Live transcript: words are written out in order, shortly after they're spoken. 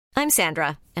I'm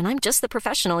Sandra, and I'm just the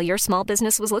professional your small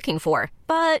business was looking for.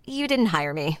 But you didn't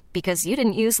hire me because you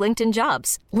didn't use LinkedIn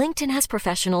Jobs. LinkedIn has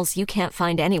professionals you can't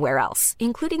find anywhere else,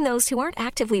 including those who aren't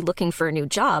actively looking for a new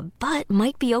job, but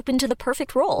might be open to the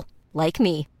perfect role, like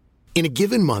me. In a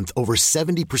given month, over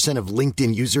 70% of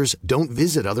LinkedIn users don't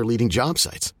visit other leading job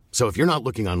sites. So if you're not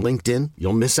looking on LinkedIn,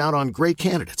 you'll miss out on great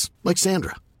candidates like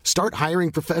Sandra. Start hiring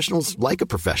professionals like a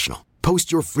professional.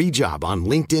 Post your free job on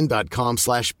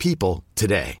linkedin.com/people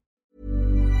today.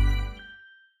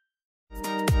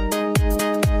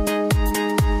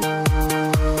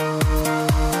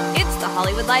 It's the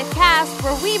Hollywood Life Cast,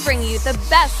 where we bring you the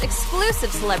best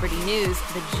exclusive celebrity news,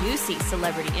 the juicy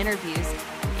celebrity interviews,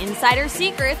 insider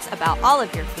secrets about all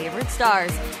of your favorite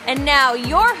stars. And now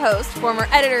your host, former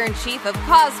editor-in-chief of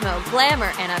Cosmo,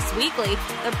 Glamour, and Us Weekly,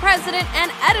 the president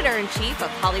and editor-in-chief of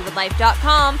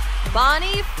HollywoodLife.com,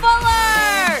 Bonnie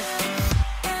Fuller!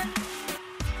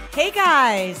 Hey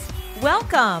guys,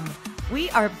 welcome. We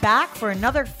are back for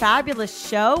another fabulous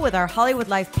show with our Hollywood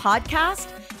Life podcast.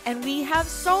 And we have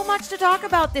so much to talk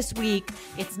about this week.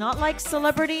 It's not like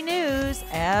celebrity news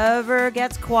ever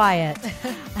gets quiet.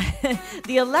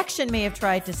 The election may have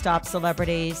tried to stop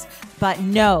celebrities, but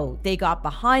no, they got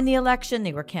behind the election.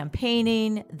 They were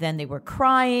campaigning, then they were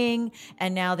crying,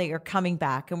 and now they are coming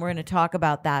back. And we're going to talk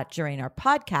about that during our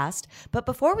podcast. But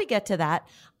before we get to that,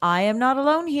 I am not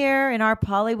alone here in our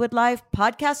Hollywood Life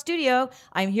podcast studio.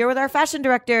 I'm here with our fashion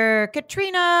director,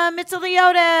 Katrina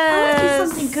Mitsiliotis. I want to do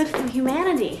something good for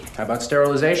humanity. How about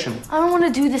sterilization? I don't want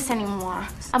to do this anymore.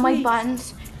 And my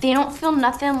buttons, they don't feel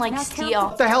nothing like steel.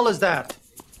 What the hell is that?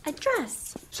 A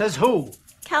dress. Says who?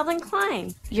 Calvin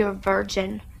Klein. You're a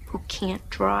virgin who can't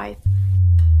drive.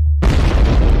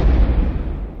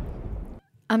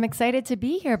 I'm excited to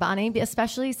be here, Bonnie,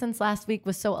 especially since last week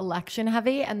was so election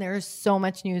heavy and there's so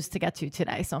much news to get to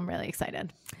today. So I'm really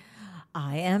excited.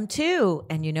 I am too.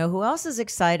 And you know who else is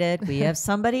excited? We have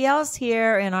somebody else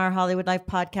here in our Hollywood Life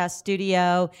podcast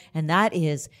studio, and that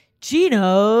is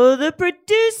Gino, the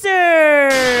producer.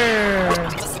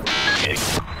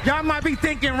 Y'all might be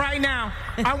thinking right now,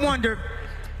 I wonder,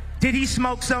 did he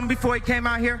smoke something before he came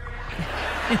out here?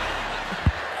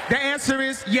 The answer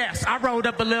is yes. I rolled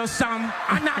up a little something.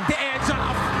 I knocked the edge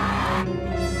off.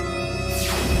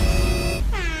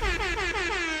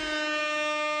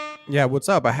 Yeah, what's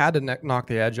up? I had to knock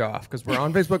the edge off because we're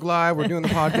on Facebook Live. We're doing the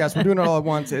podcast. We're doing it all at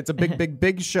once. It's a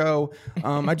big show.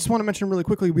 I just want to mention really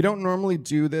quickly, we don't normally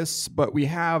do this, but we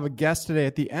have a guest today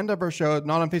at the end of our show,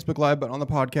 not on Facebook Live, but on the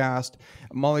podcast.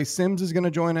 Molly Sims is going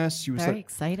to join us. She was very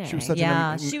exciting. She was such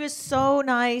she was so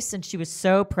nice, and she was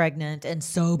so pregnant and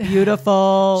so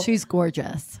beautiful. She's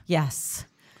gorgeous. Yes.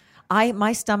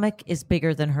 My stomach is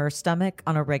bigger than her stomach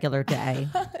on a regular day.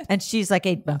 And she's like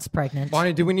 8 months pregnant.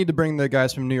 Bonnie, do we need to bring the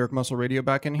guys from New York Muscle Radio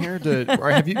back in here?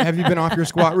 Or have you been off your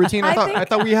squat routine? I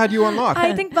thought we had you on lock.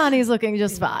 I think Bonnie's looking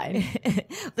just fine.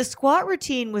 The squat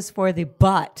routine was for the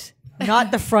butt,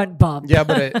 not the front bump. Yeah,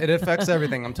 but it affects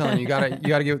everything. I'm telling you, you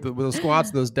gotta get with those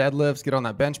squats, those deadlifts, get on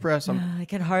that bench press. I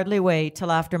can hardly wait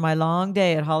till after my long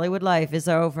day at Hollywood Life is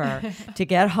over to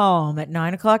get home at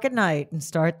 9:00 at night and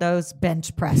start those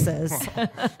bench presses.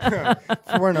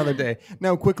 For another day.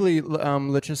 Now, quickly,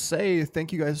 let's just say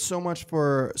thank you guys so much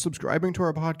for subscribing to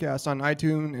our podcast on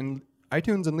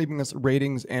iTunes and leaving us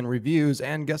ratings and reviews.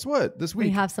 And guess what? This week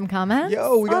we have some comments.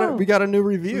 We got a new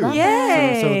review.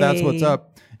 Yay! So that's what's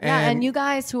up. And you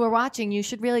guys who are watching, you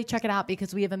should really check it out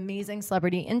because we have amazing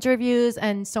celebrity interviews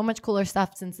and so much cooler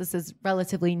stuff since this is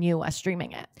relatively new, us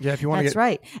streaming it. Yeah, if you want to That's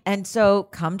right. And so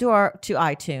come to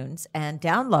iTunes and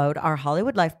download our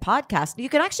Hollywood Life podcast. You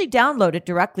can actually download it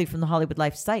directly from the Hollywood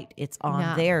Life site. It's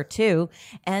on there too.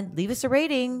 And leave us a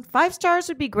rating. 5 stars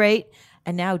would be great.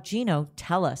 And now, Gino,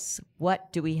 tell us,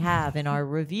 what do we have in our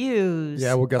reviews?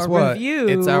 Yeah, well, guess what?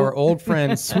 It's our old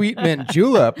friend, Sweet Mint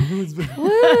Julep, who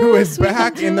is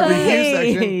back in the review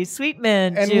section. Sweet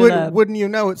Mint Julep. And wouldn't you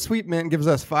know it, Sweet Mint gives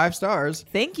us 5 stars.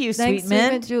 Thank you, Thanks, Sweet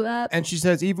Mint Julep. And she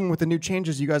says, even with the new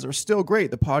changes, you guys are still great.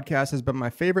 The podcast has been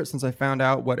my favorite since I found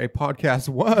out what a podcast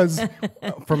was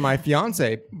from my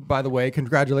fiance. By the way,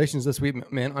 congratulations to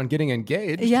Sweet Mint on getting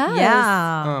engaged. Yes.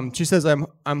 Yeah. She says,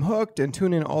 I'm hooked and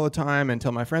tune in all the time and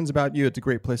tell my friends about you. It's a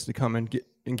great place to come and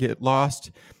get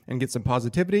lost and get some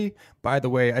positivity. By the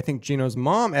way, I think Gino's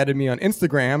mom added me on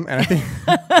Instagram, and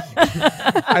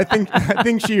I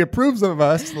think she approves of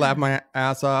us. Laugh my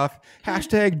ass off. #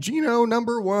 Gino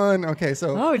 #1. Okay,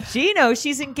 so Gino,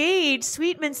 she's engaged.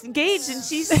 Sweetmint's engaged, and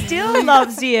she still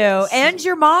loves you and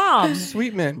your mom.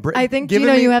 Sweetmint, I think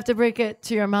Gino, you have to break it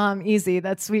to your mom easy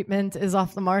that Sweetmint is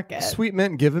off the market.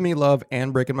 Sweetmint giving me love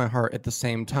and breaking my heart at the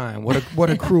same time. What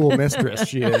a cruel mistress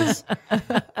she is.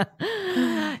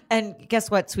 And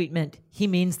guess what, Sweet Mint? He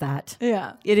means that.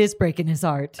 Yeah. It is breaking his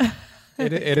heart.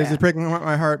 It is breaking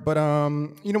my heart. But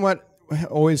you know what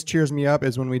always cheers me up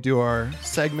is when we do our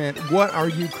segment, What Are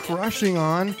You Crushing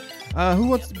On? Who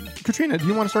wants? Katrina, do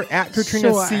you want to start at Katrina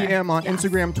Sure. CM on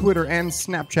Instagram, Twitter, and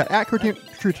Snapchat? At Katrina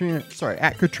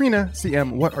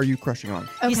CM. What are you crushing on?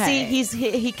 You see,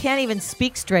 he can't even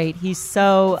speak straight. He's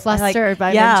so Flustered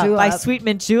by Mint Julep. by Sweet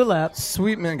Mint Julep.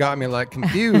 Sweet Mint got me like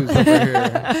confused over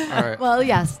here. All right. Well,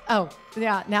 yes. Oh,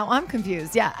 yeah. Now I'm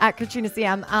confused. Yeah, at Katrina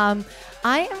CM.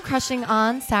 I am crushing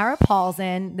on Sarah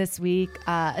Paulson this week,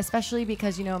 especially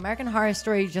because, American Horror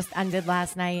Story just ended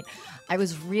last night. I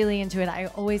was really into it. I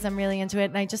always am really into it.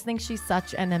 And I just think she's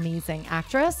such an amazing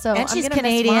actress. So And she's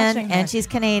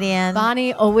Canadian.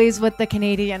 Bonnie, always with the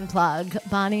Canadian plug.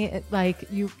 Bonnie,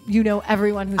 you know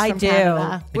everyone who's from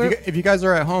Canada. If you guys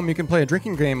are at home, you can play a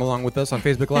drinking game along with us on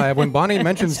Facebook Live. When Bonnie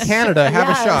mentions Canada, have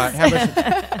a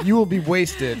shot. You will be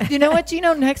wasted. You know what,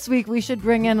 Gino? Next week we should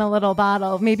bring in a little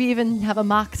bottle. Maybe even have a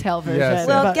mocktail version. Yes.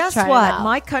 Well, But guess try it what? out.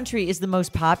 My country is the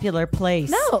most popular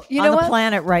place No, you on know the what?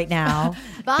 planet right now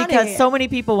Bonnie. because so many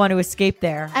people want to escape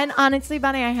there. And honestly,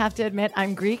 Bonnie, I have to admit,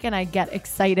 I'm Greek and I get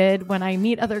excited when I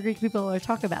meet other Greek people or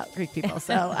talk about Greek people.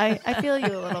 So I feel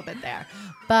you a little bit there.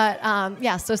 But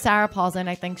so Sarah Paulson,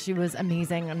 I think she was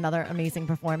amazing, another amazing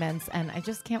performance. And I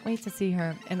just can't wait to see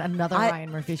her in another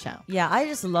Ryan Murphy show. Yeah, I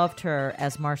just loved her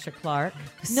as Marcia Clark.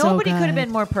 So Nobody could have good.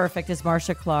 been more perfect as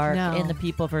Marcia Clark No. in The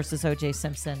People versus O.J.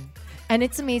 Simpson. And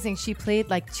it's amazing. She played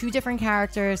like 2 different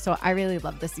characters. So I really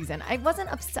loved this season. I wasn't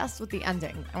obsessed with the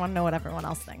ending. I want to know what everyone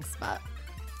else thinks, but...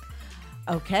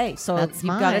 Okay, so That's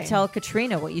you've got to mine. tell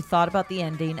Katrina what you thought about the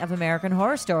ending of American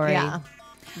Horror Story. Yeah,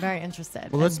 very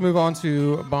interested. Well, let's move on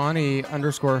to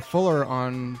Bonnie_Fuller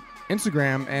on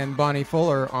Instagram and Bonnie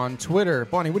Fuller on Twitter.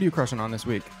 Bonnie, what are you crushing on this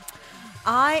week?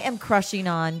 I am crushing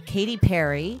on Katy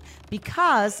Perry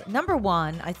because, number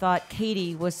one, I thought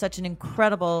Katy was such an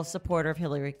incredible supporter of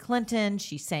Hillary Clinton.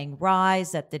 She sang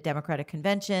Rise at the Democratic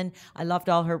Convention. I loved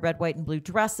all her red, white, and blue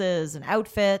dresses and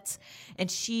outfits. And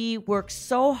she worked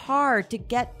so hard to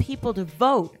get people to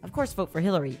vote. Of course, vote for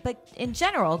Hillary, but in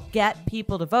general, get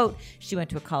people to vote. She went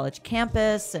to a college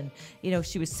campus and,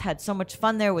 she had so much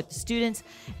fun there with the students.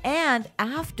 And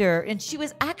she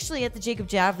was actually at the Jacob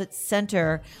Javits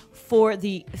Center for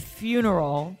the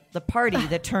funeral, the party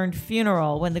that turned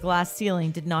funeral when the glass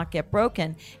ceiling did not get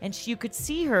broken. And you could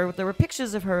see her, there were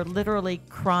pictures of her literally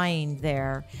crying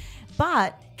there.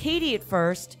 But Katy at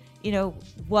first, it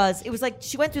was like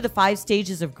she went through the 5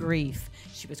 stages of grief.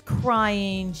 She was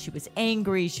crying, she was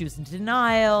angry, she was in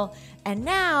denial, and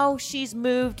now she's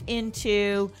moved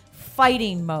into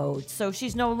fighting mode. So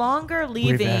she's no longer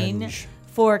leaving Revenge.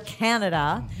 for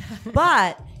Canada,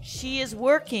 but she is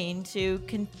working to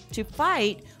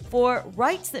fight for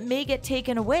rights that may get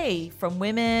taken away from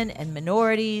women and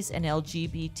minorities and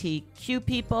LGBTQ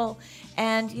people.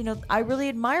 And, I really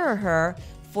admire her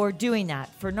for doing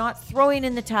that, for not throwing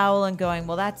in the towel and going,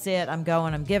 well, that's it, I'm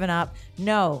giving up.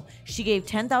 No, she gave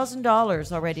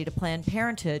 $10,000 already to Planned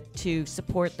Parenthood to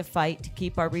support the fight to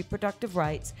keep our reproductive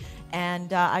rights.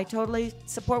 And I totally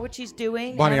support what she's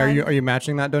doing. Bonnie, and are you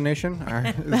matching that donation?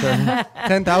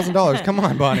 $10,000. Come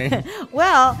on, Bonnie.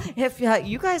 Well, if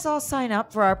you guys all sign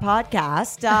up for our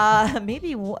podcast,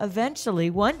 maybe eventually,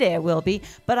 one day I will be,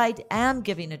 but I am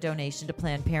giving a donation to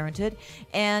Planned Parenthood.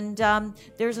 And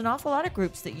there's an awful lot of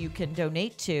groups that you can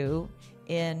donate to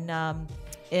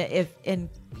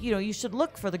you should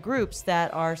look for the groups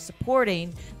that are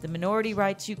supporting the minority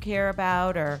rights you care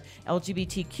about or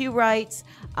LGBTQ rights.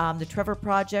 The Trevor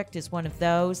Project is one of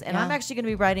those. And I'm actually going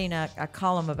to be writing a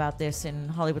column about this in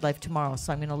Hollywood Life tomorrow.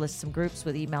 So I'm going to list some groups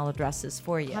with email addresses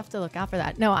for you. You have to look out for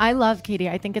that. No, I love Katy.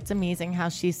 I think it's amazing how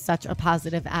she's such a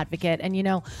positive advocate. And,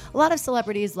 a lot of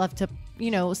celebrities love to,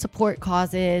 support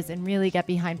causes and really get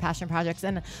behind passion projects.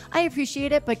 And I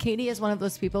appreciate it. But Katy is one of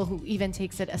those people who even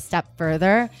takes it a step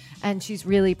further. And she's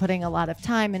really putting a lot of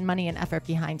time and money and effort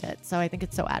behind it. So I think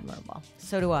it's so admirable.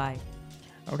 So do I.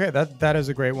 Okay, that is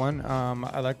a great one.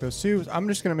 I like those too. I'm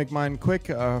just going to make mine quick.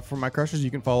 For my crushes, you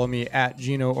can follow me at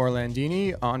Gino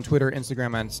Orlandini on Twitter,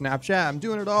 Instagram, and Snapchat. I'm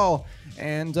doing it all.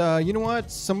 And you know what?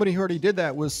 Somebody who already did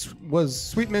that was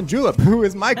Sweet Mint Julep, who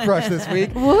is my crush this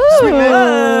week. Sweet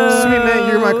Mint,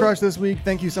 you're my crush this week.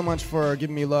 Thank you so much for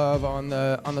giving me love on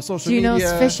the social media.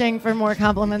 Gino's fishing for more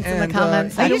compliments in the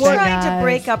comments. Are you section, trying guys. to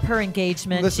break up her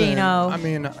engagement, Listen, Gino? I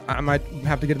mean, I might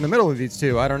have to get in the middle of these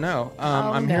two. I don't know.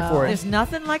 I'm here for it. There's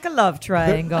nothing nothing like a love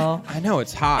triangle. I know,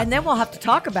 it's hot. And then we'll have to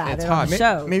talk about it's it hot. on the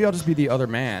show. Maybe I'll just be the other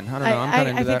man. I don't know. I'm kind of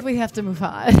into that. I think we have to move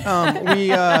on.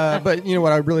 But you know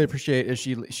what I really appreciate is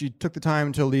she took the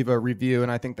time to leave a review,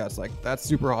 and I think that's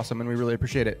super awesome, and we really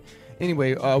appreciate it.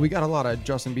 Anyway, we got a lot of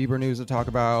Justin Bieber news to talk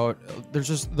about.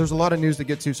 There's a lot of news to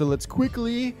get to, so let's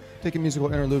quickly take a musical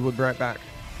interlude. We'll be right back.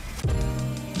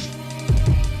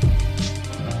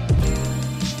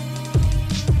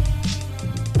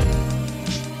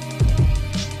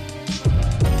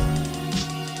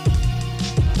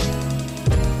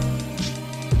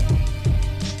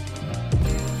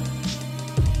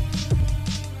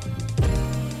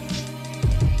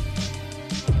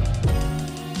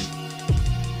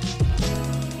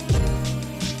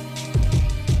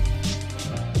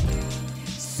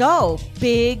 So,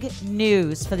 big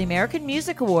news for the American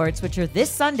Music Awards, which are this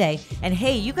Sunday. And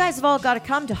hey, you guys have all got to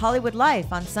come to Hollywood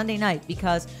Life on Sunday night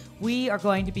because we are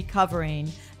going to be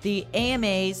covering the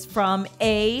AMAs from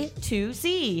A to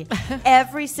Z.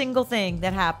 Every single thing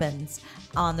that happens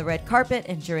on the red carpet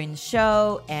and during the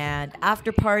show and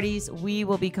after parties, we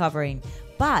will be covering.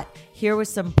 But here was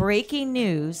some breaking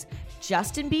news.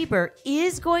 Justin Bieber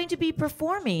is going to be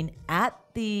performing at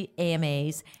the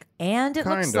AMAs. And it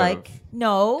looks like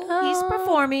he's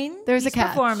performing. There's he's a catch.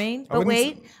 Performing, but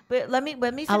wait, but let me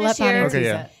finish I'll let here. Bonnie tease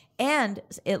it. And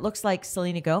it looks like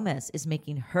Selena Gomez is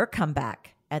making her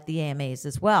comeback at the AMAs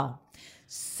as well.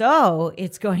 So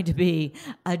it's going to be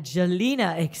a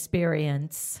Jelena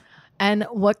experience. And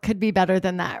what could be better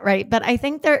than that, right? But I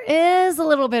think there is a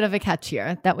little bit of a catch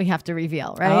here that we have to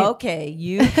reveal, right? Okay,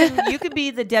 you can be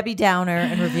the Debbie Downer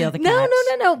and reveal the catch.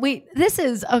 No. Wait, this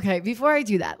is okay. Before I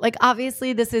do that, like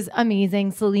obviously this is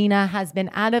amazing. Selena has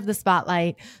been out of the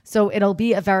spotlight, so it'll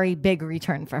be a very big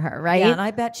return for her, right? Yeah, and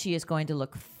I bet she is going to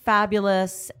look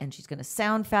fabulous and she's going to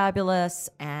sound fabulous,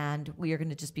 and we are going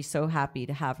to just be so happy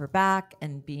to have her back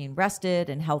and being rested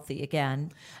and healthy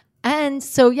again. And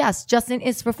so, yes, Justin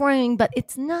is performing, but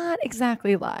it's not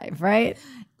exactly live, right?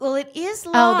 Well, it is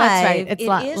live. Oh, that's right. It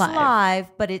is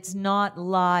live, but it's not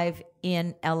live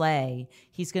in LA.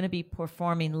 He's going to be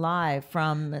performing live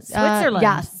from Switzerland.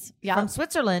 Yes. From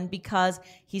Switzerland, because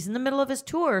he's in the middle of his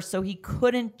tour, so he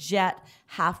couldn't jet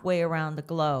halfway around the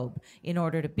globe in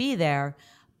order to be there.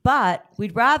 But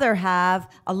we'd rather have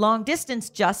a long distance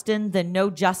Justin than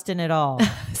no Justin at all.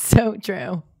 So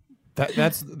true.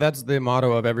 That's the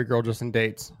motto of every girl Justin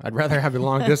dates. I'd rather have a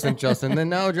long distance Justin than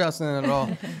no Justin at all.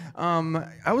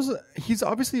 He's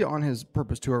obviously on his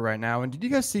Purpose tour right now. And did you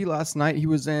guys see last night?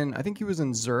 I think he was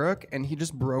in Zurich, and he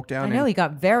just broke down. I know, he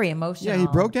got very emotional. Yeah, he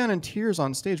broke down in tears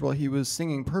on stage while he was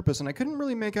singing Purpose, and I couldn't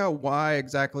really make out why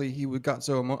exactly he got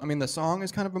so I mean, the song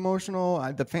is kind of emotional.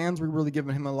 The fans were really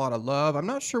giving him a lot of love. I'm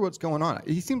not sure what's going on.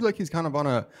 He seems like he's kind of on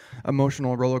a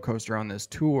emotional roller coaster on this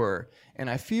tour. And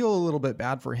I feel a little bit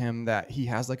bad for him that he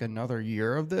has like another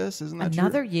year of this. Isn't that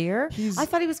another true? Year? I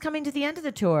thought he was coming to the end of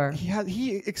the tour.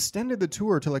 He extended the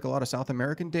tour to like a lot of South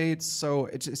American dates, so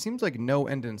it seems like no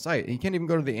end in sight. He can't even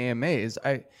go to the AMAs.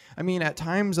 I mean, at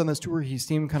times on this tour, he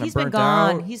seemed kind of burnt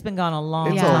out. He's been gone a long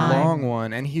time. It's a long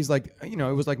one, and he's like, it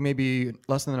was like maybe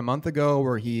less than a month ago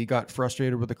where he got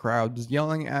frustrated with the crowd, just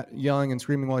yelling and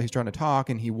screaming while he's trying to talk,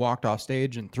 and he walked off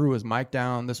stage and threw his mic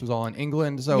down. This was all in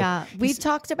England. So yeah, we've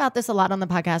talked about this a lot on the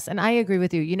podcast, and I agree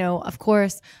with you. Of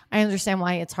course, I understand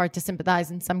why it's hard to sympathize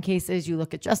in some cases. You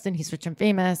look at Justin, he's rich and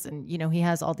famous, and he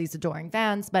has all these adoring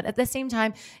fans. But at the same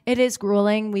time, it is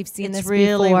grueling. We've seen this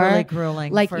really, before. really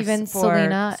grueling. Like for even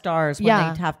Selena stars when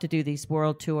they have to do these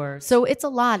world tours. So it's a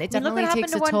lot. It definitely look what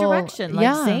takes a happened to toll. One Direction. Like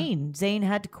Zayn. Zayn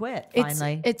had to quit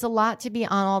finally. It's a lot to be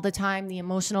on all the time. The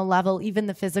emotional level, even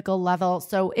the physical level.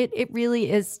 So it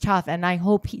really is tough. And I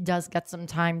hope he does get some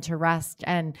time to rest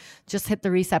and just hit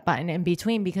the reset button in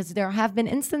between, because there have been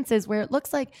instances where it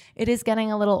looks like it is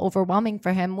getting a little overwhelming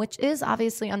for him, which is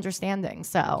obviously understanding.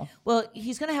 So, well,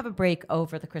 he's going to have a break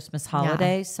over the Christmas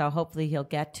holidays, so hopefully he'll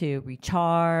get to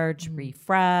recharge,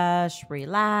 refresh,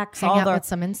 relax, hang out with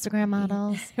some Instagram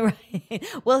models. Right.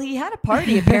 Well, he had a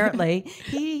party apparently.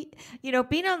 He,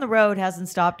 being on the road hasn't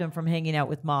stopped him from hanging out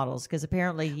with models, because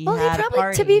apparently he had a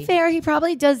party. To be fair, he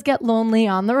probably does get lonely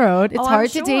on the road. It's hard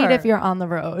to date if you're on the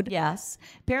road. Yes.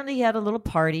 Apparently he had a little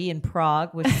party in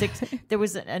Prague with 6 there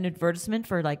was an advertisement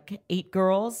for like 8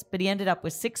 girls, but he ended up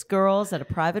with 6 girls at a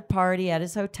private party at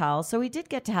his hotel. So he did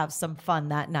get to have some fun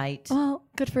that night. Well,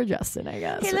 good for Justin, I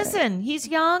guess. Hey, listen, he's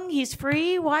young, he's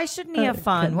free. Why shouldn't he have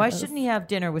fun? Goodness. Why shouldn't he have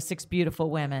dinner with 6 beautiful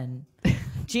women?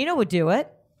 Gina would do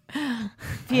it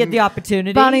if he had the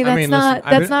opportunity. Bonnie,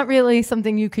 that's not really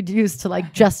something you could use to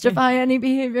like justify any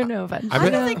behavior. No, but I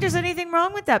don't think there's anything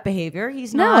wrong with that behavior.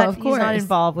 He's not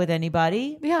involved with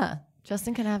anybody. Yeah.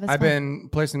 Justin can have his I've fun. been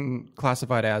placing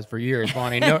classified ads for years,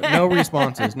 Bonnie. No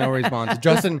responses. No responses.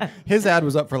 Justin, his ad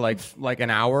was up for like an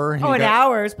hour. An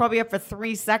hour is probably up for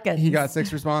 3 seconds. He got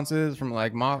 6 responses from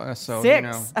like so 6. You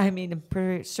know. I mean, I'm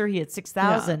pretty sure he had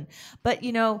 6,000. But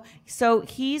so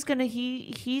he's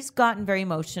gotten very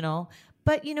emotional.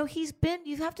 But you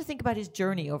have to think about his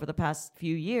journey over the past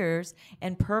few years,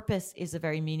 and Purpose is a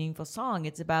very meaningful song.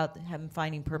 It's about him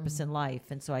finding purpose in life.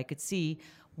 And so I could see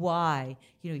why,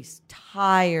 he's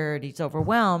tired, he's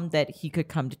overwhelmed, that he could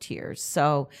come to tears.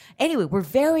 So anyway, we're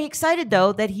very excited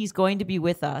though that he's going to be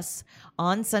with us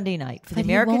on Sunday night for the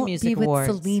American Music Awards.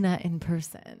 With Selena in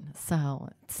person. So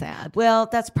it's sad. Well,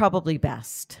 that's probably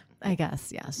best. I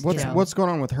guess, yes. What's going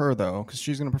on with her though? Because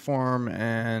she's going to perform,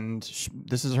 and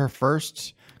this is her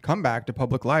first comeback to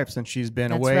public life since she's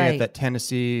been away at that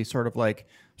Tennessee sort of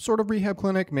rehab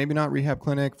clinic, maybe not rehab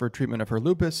clinic, for treatment of her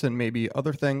lupus and maybe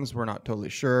other things. We're not totally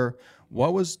sure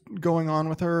what was going on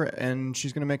with her, and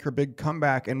she's going to make her big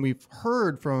comeback. And we've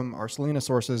heard from our Selena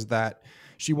sources that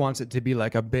she wants it to be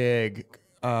like a big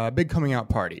coming out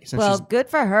party. Well, good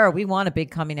for her. We want a big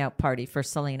coming out party for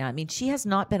Selena. I mean, she has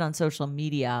not been on social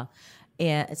media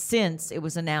since it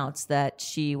was announced that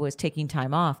she was taking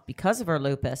time off because of her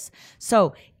lupus.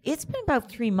 So it's been about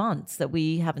 3 months that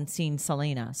we haven't seen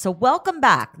Selena. So welcome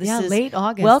back. This is late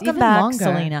August. Welcome even back, longer.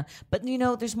 Selena. But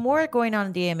there's more going on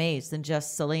in the AMAs than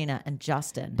just Selena and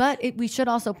Justin. But we should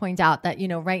also point out that,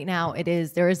 right now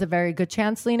there is a very good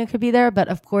chance Selena could be there. But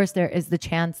of course, there is the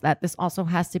chance that this also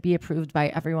has to be approved by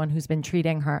everyone who's been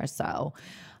treating her. So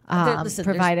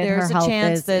provided there's her health a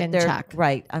chance is that in they're check.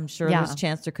 right. I'm sure there's a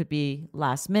chance there could be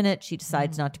last minute. She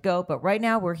decides not to go. But right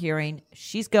now we're hearing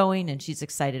she's going and she's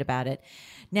excited about it.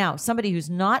 Now, somebody who's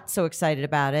not so excited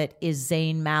about it is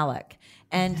Zayn Malik.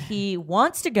 And he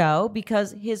wants to go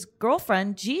because his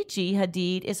girlfriend, Gigi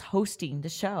Hadid, is hosting the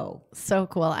show. So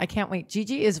cool. I can't wait.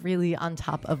 Gigi is really on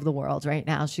top of the world right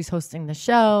now. She's hosting the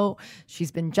show.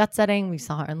 She's been jet setting. We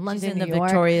saw her in London, She's in New the York.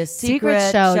 Victoria's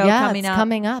Secret show. Yeah, coming it's up.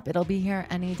 coming up. It'll be here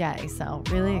any day. So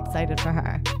really excited for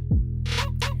her.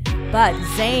 But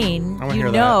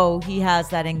Zayn, he has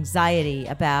that anxiety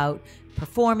about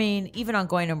performing, even on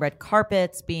going on red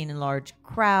carpets, being in large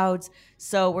crowds.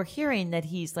 So we're hearing that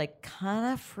he's like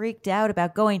kind of freaked out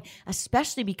about going,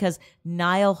 especially because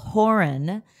Niall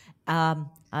Horan,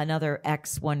 another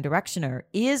ex-One Directioner,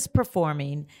 is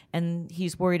performing, and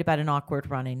he's worried about an awkward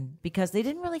run-in because they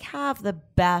didn't really have the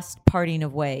best parting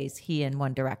of ways, he and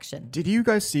One Direction. Did you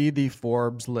guys see the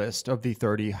Forbes list of the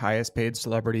 30 highest paid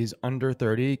celebrities under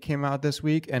 30 came out this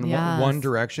week? And One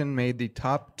Direction made the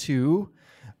top 2.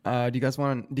 Can you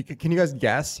guys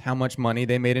guess how much money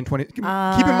they made in 20? Keep in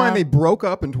mind they broke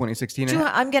up in 2016.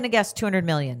 I'm going to guess 200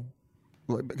 million.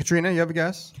 Katrina, you have a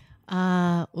guess?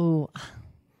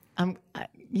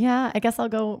 Yeah, I guess I'll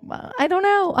go. I don't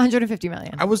know, 150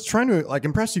 million. I was trying to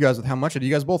impress you guys with how much it.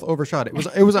 You guys both overshot it.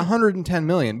 It was 110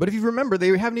 million. But if you remember,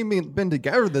 they haven't even been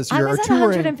together this year. I was at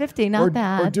 150, not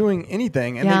bad. Or doing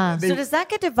anything. And so does that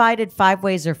get divided 5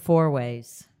 ways or 4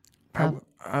 ways?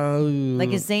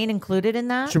 Is Zayn included in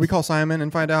that? Should we call Simon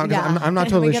and find out? Yeah. I'm not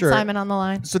Can totally we get sure. Simon on the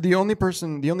line. So the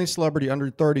only celebrity under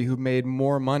 30 who made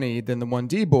more money than the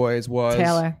 1D boys was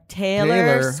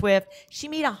Taylor Swift. She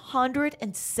made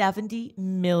 $170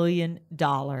 million.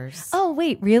 Oh,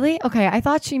 wait, really? Okay, I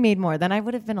thought she made more. Then I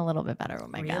would have been a little bit better with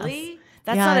my guess. Really?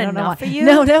 That's not enough for you?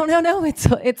 No.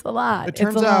 It's a lot. It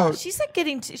turns out she's like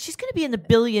she's going to be in the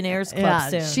billionaires club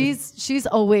soon. She's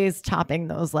always topping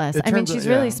those lists. She's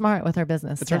really smart with her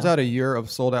business. It turns out a year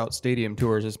of sold out stadium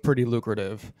tours is pretty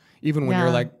lucrative, even when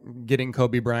you're getting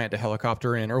Kobe Bryant to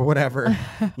helicopter in or whatever.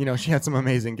 She had some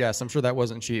amazing guests. I'm sure that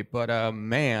wasn't cheap, but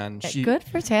man, good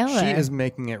for Taylor. She is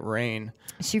making it rain.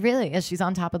 She really is. She's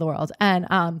on top of the world. And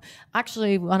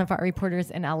actually, one of our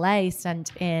reporters in LA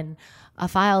sent in a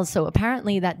file. So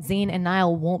apparently that Zayn and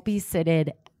Niall won't be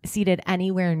seated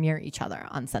anywhere near each other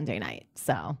on Sunday night.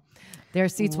 So their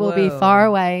seats will be far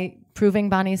away, proving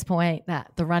Bonnie's point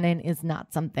that the run-in is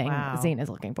not something Zayn is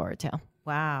looking forward to.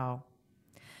 Wow.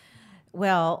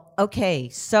 Well, okay.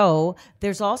 So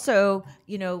there's also,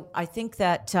 I think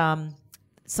that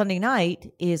Sunday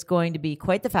night is going to be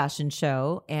quite the fashion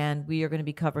show, and we are going to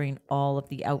be covering all of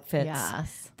the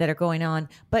outfits that are going on.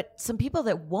 But some people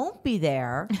that won't be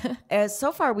there, as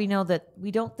so far we know that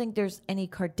we don't think there's any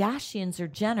Kardashians or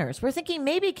Jenners. We're thinking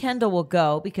maybe Kendall will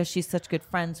go because she's such good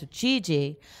friends with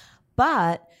Gigi.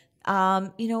 But,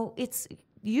 it's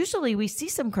usually we see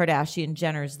some Kardashian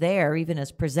Jenners there, even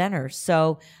as presenters.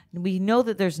 So we know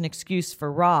that there's an excuse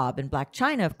for Rob and Blac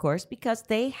Chyna, of course, because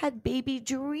they had baby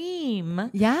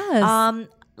Dream. Yes.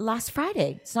 last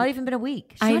Friday. It's not even been a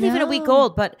week. She's I not even a week know.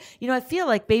 old. But, I feel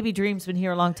like Baby Dream's been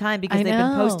here a long time because I they've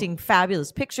been know. posting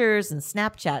fabulous pictures and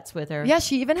Snapchats with her. Yeah,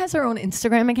 she even has her own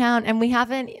Instagram account, and we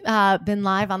haven't been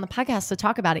live on the podcast to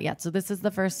talk about it yet. So this is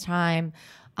the first time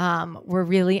we're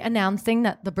really announcing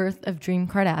that the birth of Dream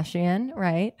Kardashian,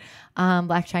 right?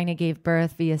 Blac Chyna gave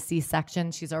birth via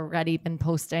C-section. She's already been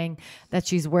posting that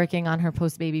she's working on her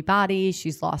post-baby body.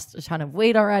 She's lost a ton of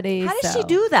weight already. How does she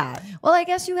do that? Well, I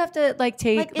guess you have to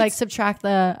take it's- subtract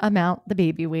the amount the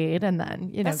baby weighed, and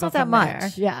then That's go not that from there.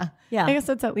 much. Yeah, Yeah. I guess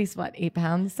that's at least 8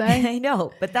 pounds. Say. I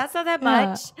know, but that's not that Yeah.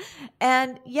 much.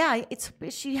 And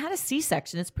she had a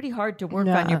C-section. It's pretty hard to work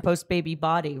on Yeah. your post-baby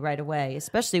body right away,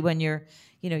 especially when you're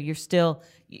still,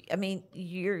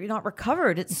 you're not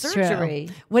recovered. It's surgery.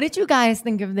 True. What did you guys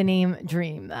think of the name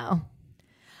Dream, though?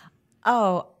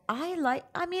 Oh, I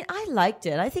liked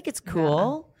it. I think it's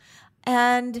cool.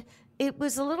 And it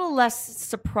was a little less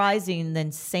surprising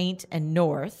than Saint and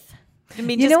North. I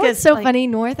mean, You just know what's 'cause, so like, funny?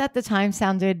 North at the time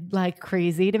sounded like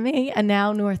crazy to me, and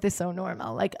now North is so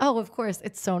normal. Like, oh, of course,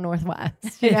 it's so Northwest.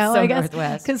 You It's know, so I guess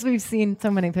Northwest. because we've seen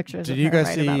so many pictures. Did of you her guys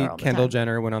write see about her all the Kendall time.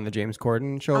 Jenner went on the James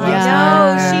Corden show I last Yeah. night?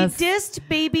 know. Yes. She dissed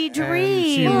Baby And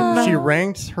Dream. she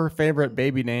ranked her favorite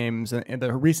baby names and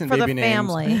the recent For the baby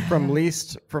family.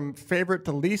 names from favorite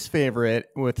to least favorite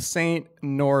with Saint,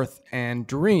 North, and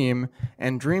Dream.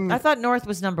 And Dream, I thought North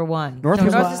was number one. North No,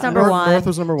 was- North is number North- one. North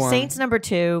was number one. Saint's number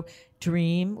two.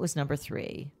 Dream was number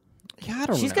three. yeah, I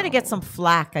don't She's know. going to get some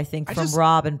flack, I think, from just-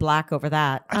 Rob and Black over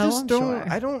that. I just I'm don't. sure.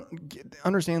 I don't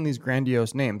understand these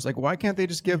grandiose names. Like, why can't they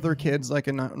just give their kids like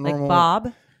a normal? Like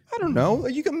Bob. I don't know.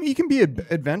 You can be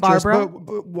adventurous, Barbara?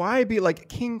 but why be like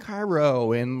King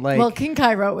Cairo and like Well, King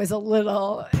Cairo is a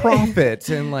little. Prophet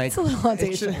and like It's a little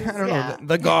it's just- audacious, I don't yeah. know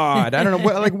the God. I don't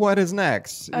know what is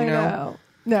next. You I know.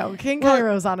 No, King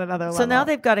Cairo's on another level. So now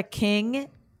they've got a king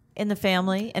in the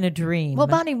family and a dream. Well,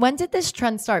 Bonnie, when did this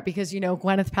trend start? Because,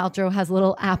 Gwyneth Paltrow has a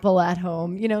little Apple at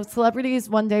home. Celebrities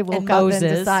one day woke up and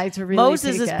decide to really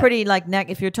Moses take is it. pretty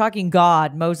if you're talking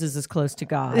God, Moses is close to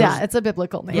God. Yeah, it's a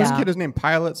biblical name. This Yeah. kid is named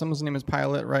Pilot. Someone's name is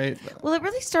Pilot, right? Well, it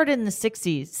really started in the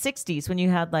 60s when you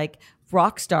had like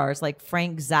rock stars like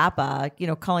Frank Zappa,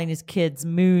 calling his kids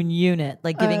Moon Unit,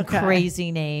 like giving Okay.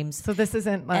 crazy names. So this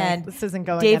isn't And this isn't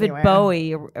going David anywhere.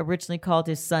 Bowie originally called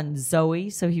his son Zoe,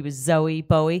 so he was Zoe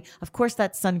Bowie. Of course,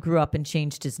 that son grew up and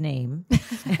changed his name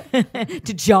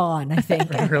to John, I think.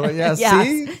 Really? Yeah. Yeah,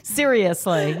 See.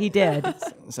 seriously, he did.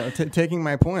 So taking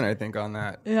my point, I think on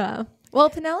that. Yeah. Well,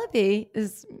 Penelope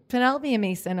and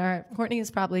Mason are. Courtney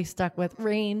is probably stuck with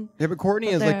Rain. Yeah, but Courtney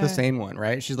is like the they're- sane one,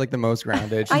 right? She's like the most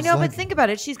grounded. I She's know, like, but think about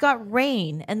it. She's got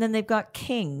Reign, and then they've got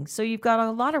King. So you've got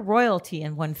a lot of royalty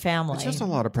in one family. it's just a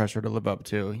lot of pressure to live up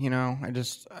to.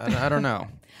 I don't know.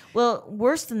 Well,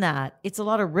 worse than that, it's a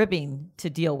lot of ribbing to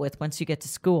deal with once you get to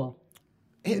school.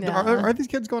 Are these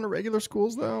kids going to regular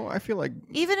schools though? I feel like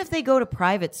Even if they go to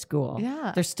private school,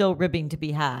 Yeah. there's still ribbing to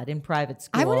be had in private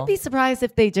school. I wouldn't be surprised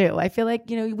if they do. I feel like,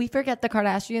 we forget the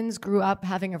Kardashians grew up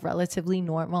having a relatively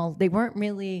normal, they weren't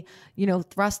really,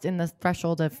 thrust in the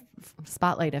threshold of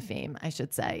spotlight of fame, I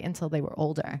should say, until they were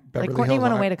older. Beverly like Courtney Hills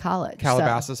went High- away to college. so-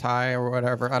 Calabasas High or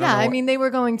whatever. I don't Yeah, know. I mean, they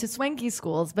were going to swanky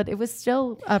schools, but it was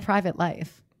still a private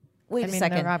life. Wait I a mean,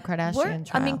 second. the Rob Kardashian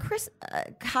trial.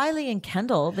 Kylie and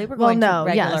Kendall, they were Well, going no, to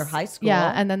regular yes. high school.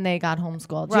 Yeah, and then they got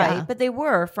homeschooled. right. Yeah. But they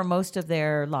were, for most of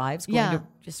their lives, going Yeah. to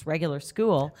just regular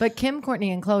school. But Kim,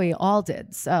 Courtney, and Khloe all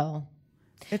did. So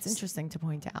it's interesting to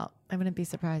point out. I wouldn't be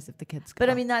surprised if the kids go. But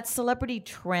I mean, that celebrity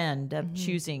trend of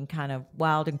choosing kind of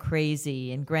wild and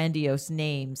crazy and grandiose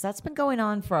names, that's been going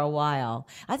on for a while.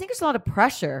 I think there's a lot of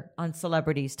pressure on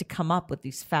celebrities to come up with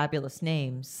these fabulous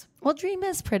names. Well, Dream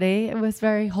is pretty. It was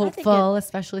very think hopeful,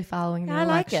 especially following the I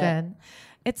like it. election.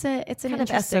 It's an Kind of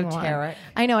interesting esoteric.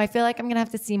 one. I know. I feel like I'm gonna have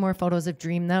to see more photos of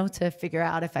Dream though to figure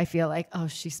out if I feel like, oh,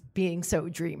 she's being so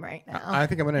Dream right now. I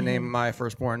think I'm going to name my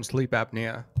firstborn Sleep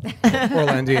Apnea or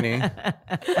Landini.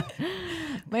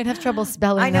 Might have trouble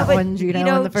spelling I know, that but one,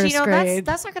 Gino, in the first Gino, grade.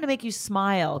 that's not going to make you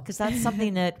smile because that's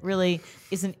something that really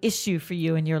is an issue for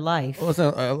you in your life Well, it's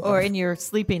or in your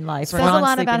sleeping life. Says or a lot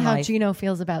non-sleeping about how life. Gino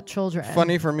feels about children.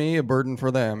 funny for me, a burden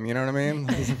for them. You know what I mean?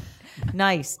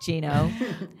 Nice, Gino.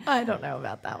 I don't know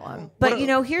about that one. But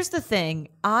here's the thing.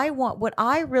 What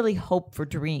I really hope for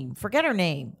Dream, forget her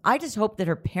name. I just hope that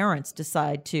her parents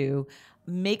decide to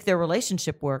make their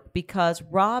relationship work because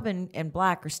Rob and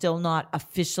Black are still not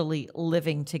officially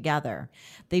living together.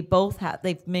 They've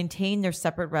maintained their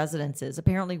separate residences.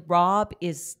 Apparently Rob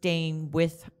is staying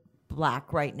with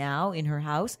Black right now in her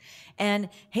house. And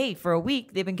hey, for a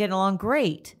week, they've been getting along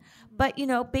great. But,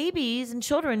 babies and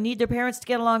children need their parents to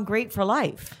get along great for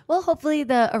life. Well, hopefully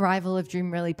the arrival of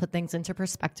Dream really put things into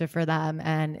perspective for them,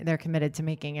 and they're committed to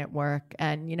making it work.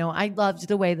 And, I loved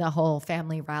the way the whole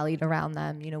family rallied around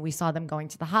them. We saw them going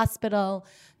to the hospital,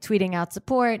 tweeting out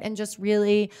support, and just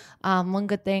really one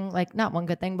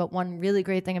really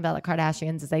great thing about the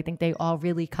Kardashians is I think they all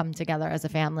really come together as a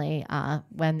family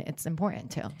when it's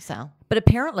important to. So. But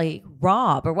apparently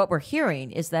Rob, or what we're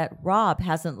hearing, is that Rob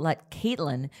hasn't let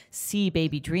Caitlyn see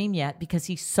baby Dream yet because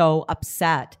he's so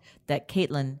upset that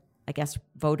Caitlyn, I guess,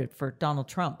 voted for Donald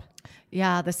Trump.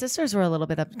 Yeah, the sisters were a little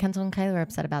bit Kendall and Kylie were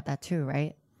upset about that too,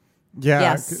 right? Yeah.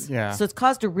 Yes. Yeah. So it's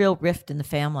caused a real rift in the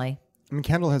family. I mean,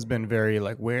 Kendall has been very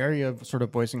wary of sort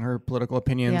of voicing her political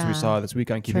opinions. Yeah. We saw this week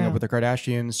on Keeping Up with the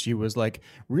Kardashians. She was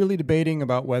really debating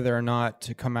about whether or not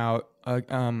to come out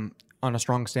on a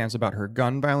strong stance about her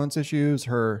gun violence issues,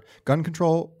 her gun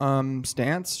control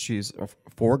stance. She's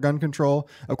for gun control.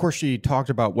 Of course, she talked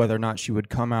about whether or not she would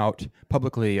come out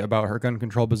publicly about her gun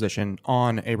control position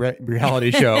on a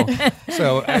reality show.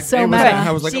 So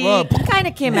I was like, she kind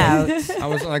of came out. I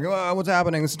was like, oh, what's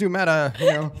happening? This is too meta.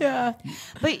 Yeah.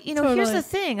 But, Totally. Here's the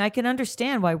thing. I can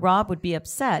understand why Rob would be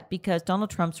upset because Donald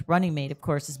Trump's running mate, of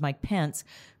course, is Mike Pence,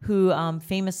 who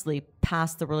famously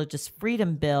passed the Religious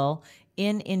Freedom Bill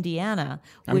in Indiana.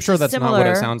 I'm sure that's not what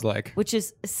it sounds like. Which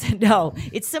is, no,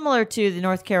 it's similar to the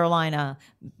North Carolina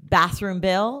bathroom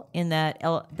bill in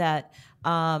that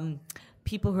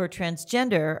people who are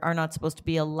transgender are not supposed to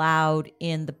be allowed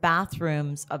in the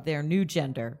bathrooms of their new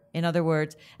gender. In other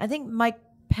words, I think Mike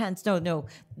Pence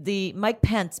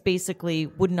basically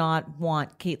would not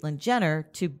want Caitlyn Jenner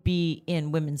to be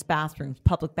in women's bathrooms,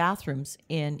 public bathrooms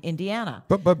in Indiana.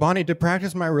 But Bonnie, to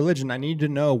practice my religion, I need to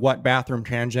know what bathroom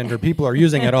transgender people are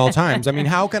using at all times. I mean,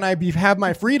 how can I have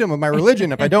my freedom of my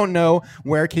religion if I don't know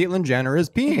where Caitlyn Jenner is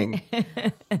peeing?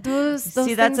 Those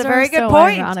See, that's a things very are good so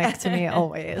point. Ironic to me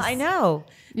always. I know.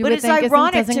 You But would it's think,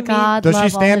 ironic to doesn't me. God Does she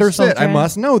love all stand his or sit? I children?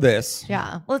 must know this.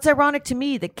 Yeah. Well, it's ironic to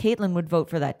me that Caitlyn would vote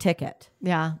for that ticket.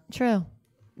 Yeah. True.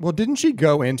 Well, didn't she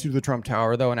go into the Trump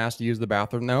Tower, though, and ask to use the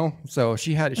bathroom? No. So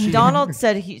Donald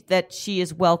said that she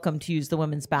is welcome to use the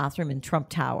women's bathroom in Trump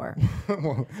Tower.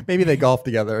 Well, maybe they golf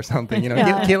together or something.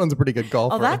 Yeah. Caitlyn's a pretty good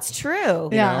golfer. Oh, that's true.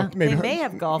 Yeah. They may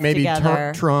have golfed maybe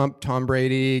together. Trump, Tom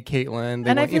Brady, Caitlyn.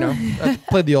 And I feel-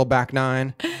 Played the old back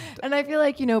nine. And I feel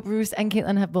like, Bruce and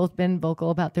Caitlyn have both been vocal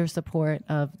about their support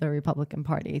of the Republican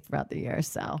Party throughout the years.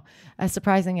 So as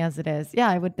surprising as it is, yeah,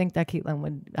 I would think that Caitlyn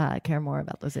would care more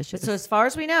about those issues. So as far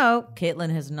as we know,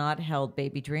 Caitlyn has not held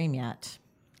baby Dream yet.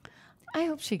 I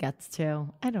hope she gets to.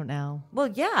 I don't know. Well,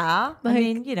 yeah. I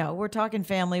mean, we're talking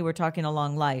family, we're talking a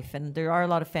long life. And there are a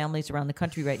lot of families around the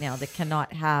country right now that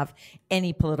cannot have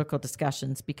any political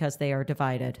discussions because they are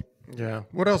divided. Yeah.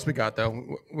 What else we got, though?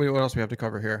 What else we have to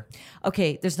cover here?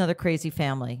 Okay, there's another crazy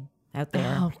family out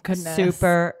there. Oh, goodness.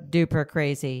 Super duper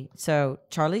crazy. So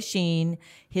Charlie Sheen,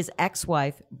 his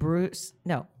ex-wife, Brooke,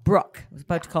 I was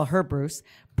about to call her Bruce,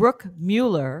 Brooke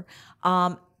Mueller,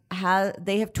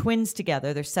 they have twins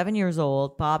together. They're 7 years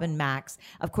old, Bob and Max.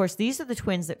 Of course, these are the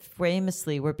twins that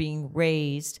famously were being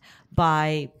raised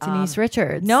by Denise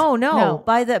Richards. No,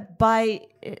 by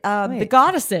the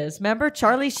goddesses. Remember,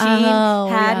 Charlie Sheen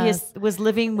was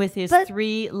living with his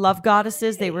 3 love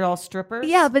goddesses. They were all strippers.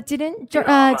 Yeah, but didn't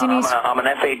Denise? I'm an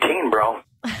F-18, bro.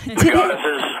 The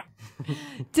goddesses.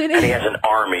 And he has an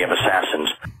army of assassins.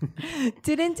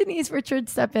 Didn't Denise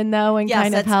Richards step in though and Yes,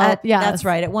 kind of help? Yeah, that's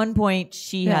right. At one point,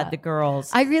 she had the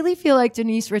girls. I really feel like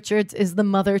Denise Richards is the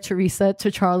Mother Teresa to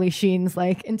Charlie Sheen's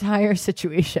entire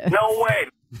situation. No way.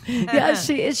 Yeah,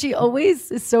 she is. She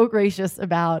always is so gracious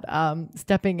about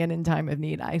stepping in time of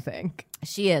need, I think.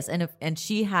 She is. And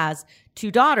she has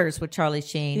 2 daughters with Charlie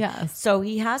Sheen. Yes. So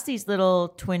he has these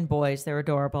little twin boys. They're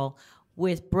adorable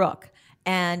with Brooke.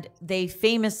 And he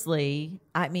famously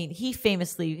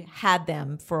had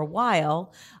them for a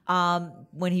while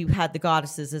when he had the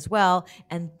goddesses as well.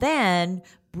 And then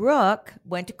Brooke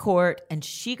went to court and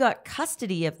she got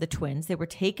custody of the twins. They were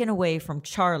taken away from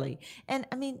Charlie. And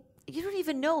I mean, you don't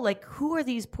even know, who are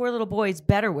these poor little boys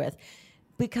better with?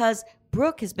 Because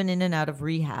Brooke has been in and out of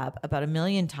rehab about 1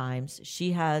 million times.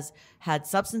 She has had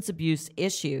substance abuse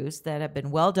issues that have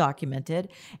been well documented.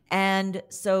 And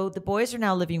so the boys are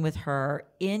now living with her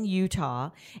in Utah.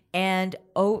 And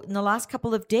in the last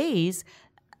couple of days,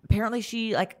 apparently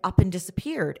she up and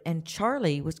disappeared. And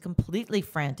Charlie was completely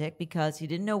frantic because he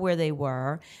didn't know where they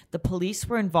were. The police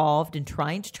were involved in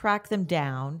trying to track them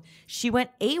down. She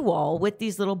went AWOL with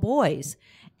these little boys.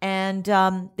 And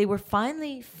they were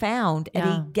finally found at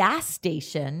a gas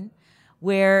station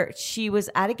where she was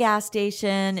at a gas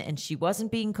station and she wasn't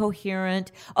being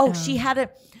coherent. She had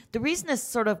the reason this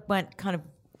sort of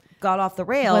got off the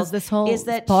rails was this whole is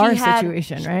that bar she had,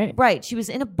 situation, right? Right. She was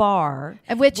in a bar.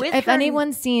 Which, if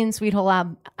anyone's seen Sweet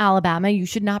Home Alabama, you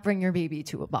should not bring your baby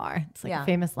to a bar. It's like a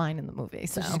famous line in the movie.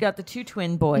 So she's got the two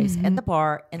twin boys at the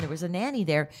bar, and there was a nanny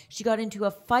there. She got into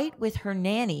a fight with her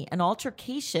nanny, an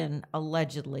altercation,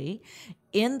 allegedly,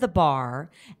 in the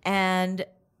bar, and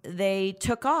they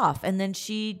took off, and then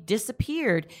she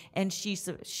disappeared, and she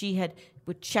had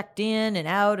checked in and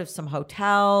out of some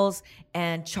hotels,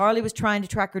 and Charlie was trying to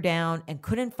track her down and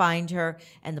couldn't find her,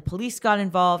 and the police got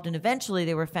involved, and eventually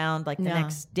they were found the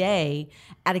next day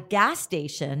at a gas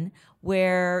station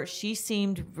where she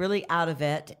seemed really out of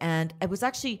it. And it was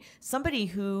actually somebody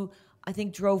who I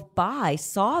think drove by,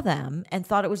 saw them, and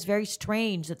thought it was very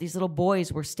strange that these little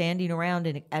boys were standing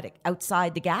around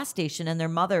outside the gas station, and their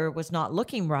mother was not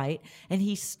looking right. And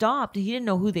he stopped. He didn't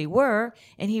know who they were,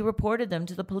 and he reported them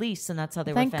to the police, and that's how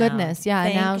they were found. Thank goodness. Yeah.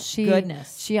 Thank and now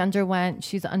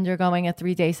she's undergoing a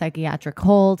 3-day psychiatric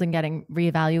hold and getting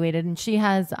reevaluated, and she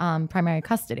has primary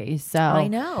custody. So I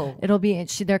know it'll be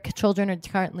their children are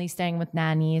currently staying with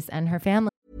nannies, and her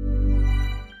family.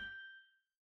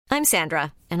 I'm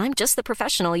Sandra, and I'm just the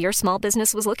professional your small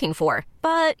business was looking for.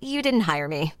 But you didn't hire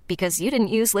me because you didn't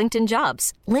use LinkedIn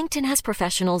Jobs. LinkedIn has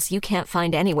professionals you can't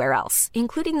find anywhere else,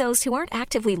 including those who aren't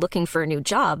actively looking for a new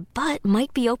job, but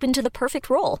might be open to the perfect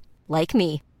role, like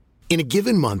me. In a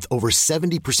given month, over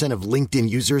 70% of LinkedIn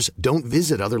users don't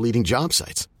visit other leading job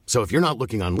sites. So if you're not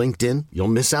looking on LinkedIn, you'll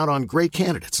miss out on great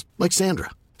candidates like Sandra.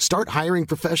 Start hiring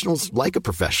professionals like a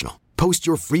professional. Post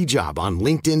your free job on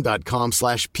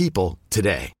linkedin.com/people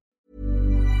today.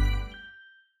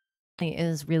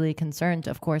 Is really concerned,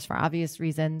 of course, for obvious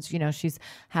reasons. You know, she's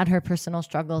had her personal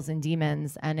struggles and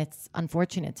demons, and it's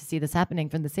unfortunate to see this happening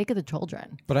for the sake of the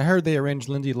children. But I heard they arranged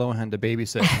Lindsay Lohan to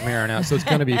babysit from here on out, so it's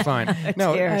going to be fine.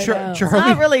 No, Charlie, it's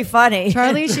not really funny.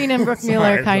 Charlie Sheen and Brooke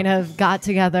Mueller kind of got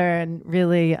together and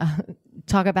really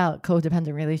talk about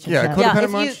codependent relationships. Yeah,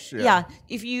 codependent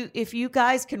if you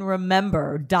guys can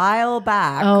remember, dial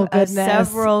back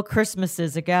several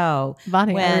Christmases ago.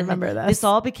 Bonnie, when I remember this. This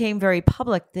all became very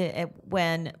public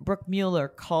when Brooke Mueller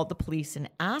called the police in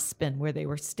Aspen where they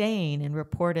were staying and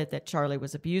reported that Charlie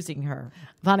was abusing her.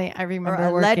 Bonnie, I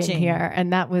remember working here,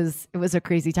 and it was a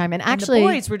crazy time. And actually, the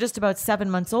boys were just about 7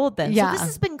 months old then. Yeah. So this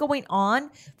has been going on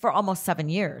for almost 7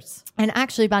 years. And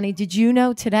actually, Bonnie, did you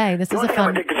know today, this is a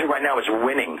fun... right now is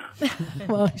winning.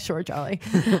 Well, sure, Charlie.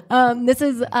 This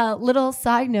is a little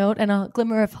side note and a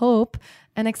glimmer of hope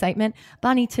and excitement.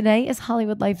 Bonnie, today is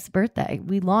Hollywood Life's birthday.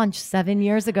 We launched 7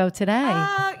 years ago today.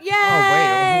 Yay!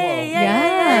 Oh, wait.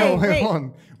 Yeah. Wait, hold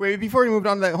on. Wait, before we moved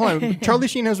on to that, hold on. Charlie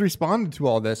Sheen has responded to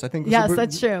all this. I think. Yes,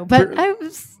 that's true. But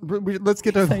let's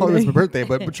get to Hollywood's birthday.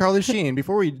 But Charlie Sheen,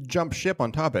 before we jump ship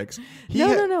on topics, I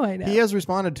know. He has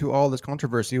responded to all this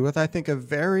controversy with, I think, a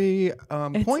very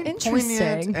poignant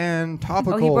and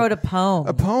topical. Oh, he wrote a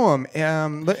poem.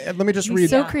 Let me just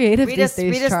read. So creative read these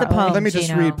days, us the poem. Let me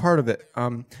just read part of it.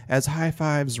 As high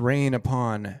fives rain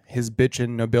upon his bitchin'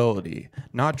 nobility,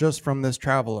 not just from this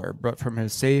traveler, but from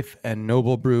his safe and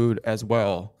noble brood as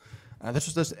well.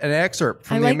 That's just an excerpt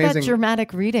from the amazing. I like that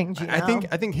dramatic reading, Gino.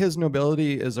 I think his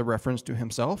nobility is a reference to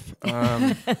himself.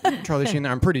 Charlie Sheen,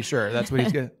 I'm pretty sure that's what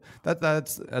he's getting.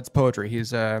 That's poetry.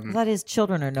 He's that his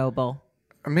children are noble.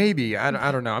 Maybe I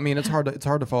don't know. I mean, it's hard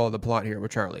to follow the plot here with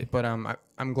Charlie, but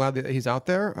I'm glad that he's out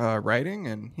there writing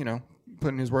and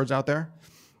putting his words out there.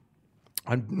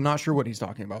 I'm not sure what he's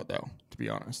talking about though, to be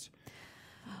honest.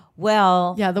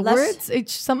 Well, yeah, the words.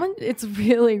 It's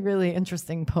really, really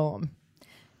interesting poem.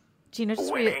 Gina,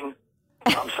 just winning.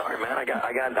 I'm sorry, man. I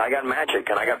got magic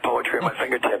and I got poetry at my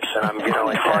fingertips, and I'm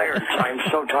tired. I'm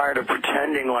so tired of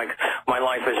pretending like my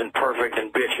life isn't perfect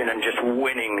and bitching and just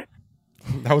winning.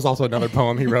 That was also another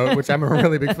poem he wrote, which I'm a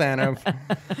really big fan of.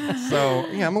 So,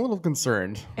 yeah, I'm a little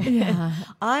concerned. Yeah.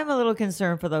 I'm a little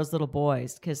concerned for those little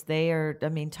boys because they are,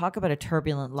 talk about a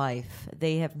turbulent life.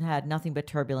 They have had nothing but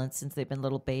turbulence since they've been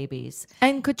little babies.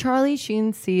 And could Charlie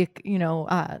Sheen seek,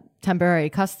 temporary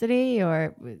custody,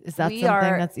 or is that something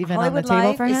that's even Hollywood on the table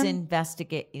Life for him? is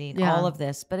investigating all of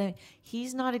this, but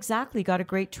he's not exactly got a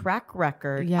great track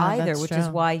record either, which is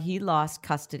why he lost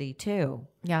custody too.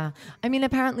 Yeah.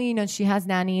 Apparently, she has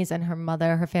nannies and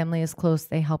her family is close.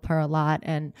 They help her a lot.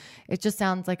 And it just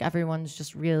sounds like everyone's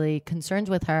just really concerned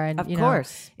with her. And, of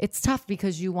course, it's tough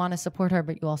because you want to support her,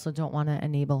 but you also don't want to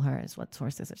enable her, is what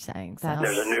sources are saying. So.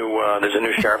 There's a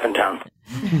new sheriff in town.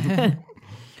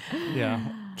 Yeah.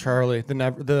 Charlie,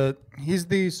 he's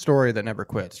the story that never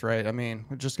quits, right? I mean,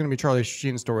 we're just going to be Charlie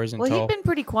Sheen stories until... Well, he'd been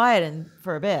pretty quiet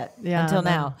for a bit until no.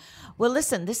 now. Well,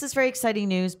 listen, this is very exciting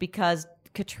news because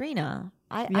Katrina...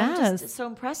 I'm just so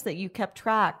impressed that you kept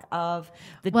track of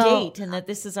the date and that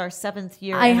this is our 7th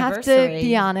year anniversary. I have to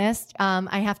be honest.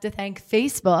 I have to thank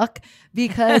Facebook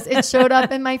because it showed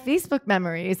up in my Facebook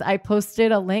memories. I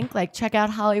posted a link like check out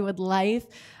Hollywood Life.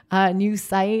 New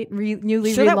site,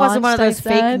 newly relaunched. That wasn't one of those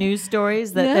fake news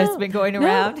stories that's been going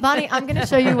around? Bonnie, I'm going to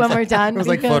show you when we're done. It was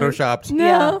like photoshopped.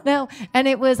 No. And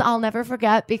it was, I'll never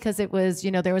forget because it was,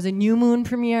 there was a new moon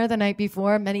premiere the night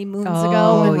before many moons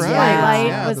ago when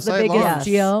Twilight was the biggest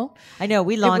deal. I know.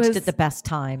 We launched at the best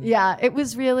time. Yeah. It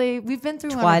was really, we've been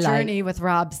through a journey with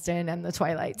Robston and the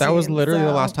Twilight That scene, was literally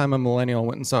the last time a millennial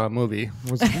went and saw a movie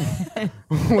was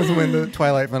when the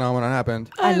Twilight phenomenon happened.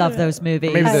 I love those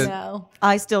movies. I know.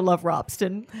 I still love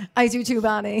Robston. I do too,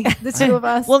 Bonnie. The two of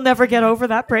us. We'll never get over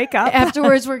that breakup.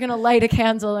 Afterwards, we're going to light a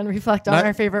candle and reflect on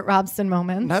our favorite Robston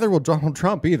moments. Neither will Donald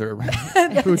Trump either,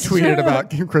 who tweeted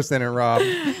about Kristen and Rob.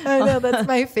 I know, that's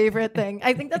my favorite thing.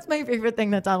 I think that's my favorite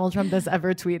thing that Donald Trump has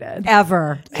ever tweeted.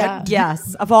 Ever. Yeah.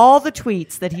 Yes. Of all the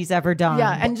tweets that he's ever done.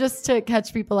 Yeah, and just to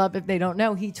catch people up if they don't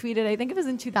know, he tweeted, I think it was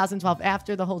in 2012,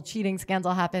 after the whole cheating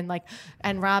scandal happened,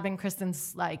 and Rob and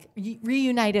Kristen's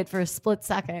reunited for a split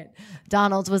second.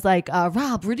 Donald was like,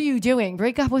 Rob, what are you doing?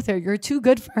 Break up with her. You're too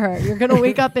good for her. You're going to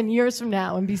wake up in years from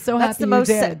now and be so happy you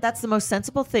did. That's the most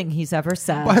sensible thing he's ever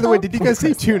said. By the way, did you guys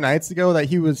see 2 nights ago that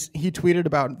he tweeted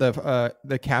about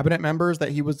the cabinet members that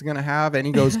he was going to have, and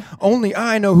he goes, only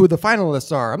I know who the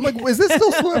finalists are. I'm like, is this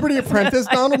still Celebrity Apprentice,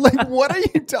 Donald? Like, what are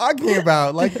you talking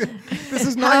about? Like, this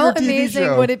is not your TV show.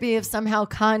 How amazing would it be if somehow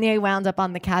Kanye wound up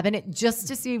on the cabinet just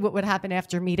to see what would happen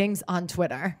after meetings on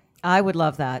Twitter? I would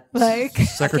love that.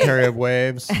 Secretary of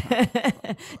Waves.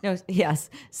 No, yes,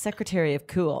 Secretary of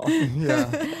Cool.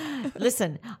 Yeah.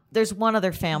 Listen, there's one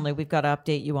other family we've got to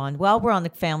update you on. While we're on the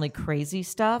family crazy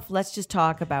stuff, let's just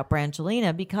talk about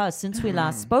Brangelina because since we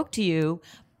last spoke to you,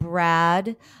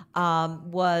 Brad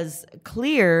was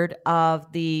cleared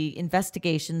of the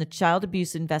investigation, the child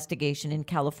abuse investigation in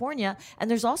California.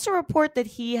 And there's also a report that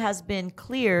he has been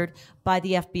cleared by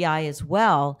the FBI as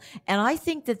well. And I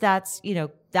think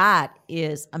that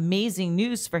is amazing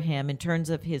news for him in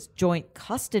terms of his joint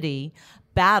custody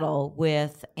battle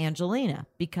with Angelina,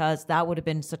 because that would have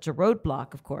been such a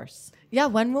roadblock, of course. Yeah,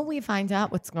 when will we find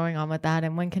out what's going on with that?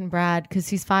 And when can Brad, because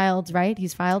he's filed, right?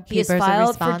 He's filed papers. He has filed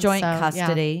response, for joint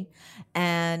custody.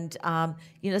 Yeah. And,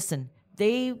 listen,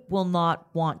 they will not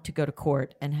want to go to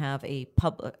court and have a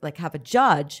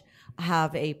judge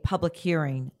have a public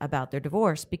hearing about their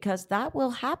divorce, because that will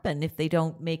happen if they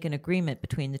don't make an agreement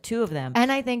between the two of them.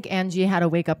 And I think Angie had a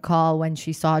wake-up call when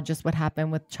she saw just what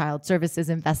happened with child services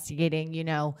investigating,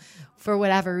 for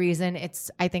whatever reason,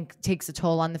 I think takes a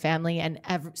toll on the family, and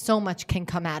so much can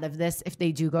come out of this if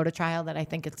they do go to trial that I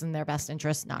think it's in their best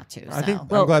interest not to. I'm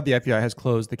glad the FBI has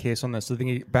closed the case on this, so they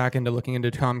can get back into looking into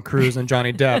Tom Cruise and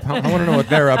Johnny Depp. I want to know what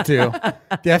they're up to.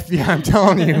 The FBI, I'm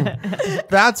telling you,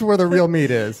 that's where the real meat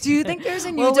is. Do you think there's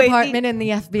a new department in the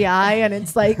FBI and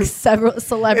it's like several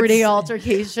celebrity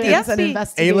altercations and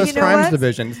investigations? A-list crimes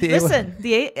division. Listen,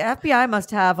 the FBI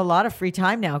must have a lot of free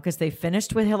time now because they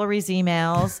finished with Hillary's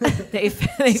emails. They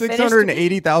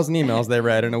 680,000 emails they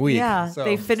read in a week. Yeah, so.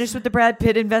 They finished with the Brad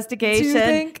Pitt investigation. Do you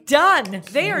think done?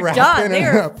 They are done. They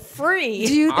are free.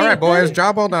 Do you think all right, boys,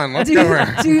 job well done. Let's go.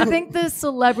 Do you think the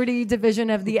celebrity division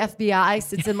of the FBI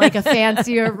sits in like a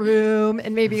fancier room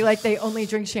and maybe like they only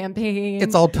drink champagne?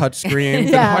 It's all touch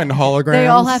screens and holograms. They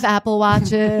all have Apple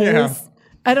Watches. Yeah.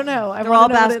 I don't know. They're all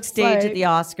backstage at the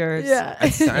Oscars. Yeah.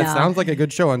 It sounds like a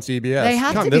good show on CBS. They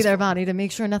have to be there, Bonnie, to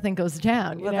make sure nothing goes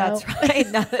down. You know? That's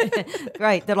right.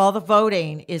 Right. That all the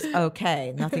voting is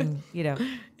okay. Nothing,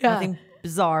 nothing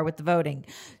bizarre with the voting.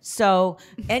 So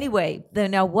anyway,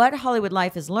 now what Hollywood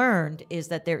Life has learned is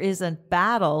that there is a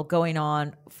battle going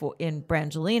on in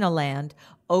Brangelina land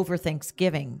over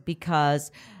Thanksgiving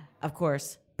because, of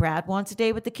course, Brad wants a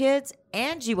day with the kids.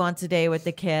 Angie wants a day with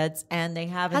the kids, and they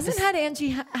haven't.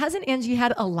 Hasn't Angie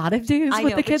had a lot of days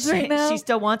with the kids right now? She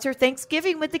still wants her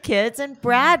Thanksgiving with the kids, and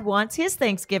Brad wants his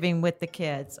Thanksgiving with the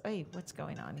kids. Hey, what's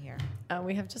going on here?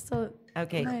 We have just a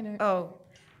minor.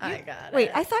 I got it.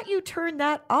 Wait, I thought you turned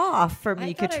that off for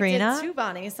me, Katrina. I did too,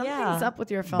 Bonnie. Something's up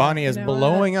with your phone. Bonnie is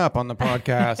blowing up on the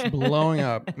podcast. Blowing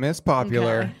up. Miss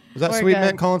Popular. Okay. Was that Sweet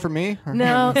Mint calling for me?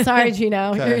 No, sorry,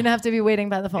 Gino. Okay. You're going to have to be waiting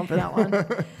by the phone for that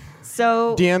one.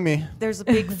 So DM me. There's a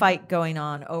big fight going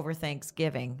on over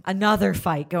Thanksgiving. Another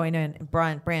fight going on in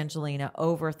Brangelina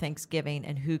over Thanksgiving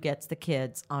and who gets the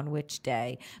kids on which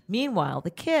day. Meanwhile,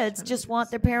 the kids just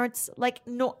want their parents, like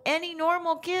any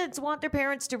normal kids, want their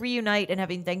parents to reunite and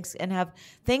have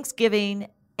Thanksgiving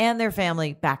and their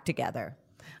family back together.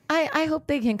 I hope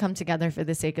they can come together for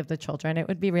the sake of the children. It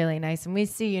would be really nice. And we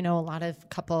see, a lot of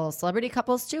celebrity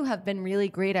couples too have been really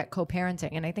great at co-parenting.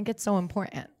 And I think it's so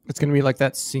important. It's going to be like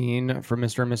that scene from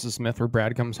Mr. and Mrs. Smith where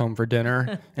Brad comes home for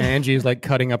dinner and Angie's like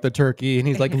cutting up the turkey and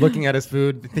he's like looking at his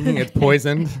food thinking it's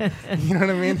poisoned. You know what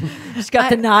I mean? She's got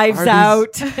the knives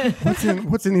out.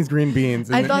 What's in these green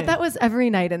beans? I thought that was every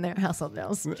night in their household.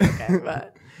 No, okay,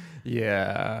 but...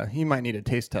 Yeah, he might need a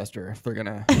taste tester if they're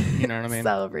gonna, you know what I mean?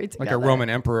 Celebrate together. Like a Roman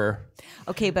emperor.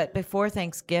 Okay, but before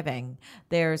Thanksgiving,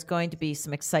 there's going to be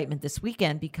some excitement this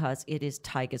weekend because it is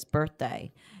Tyga's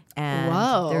birthday. And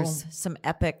there's some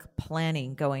epic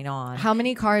planning going on. How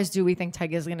many cars do we think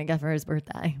Tyga's going to get for his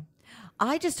birthday?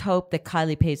 I just hope that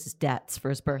Kylie pays his debts for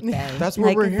his birthday. That's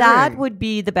what we're hearing. That would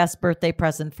be the best birthday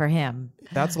present for him.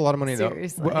 That's a lot of money,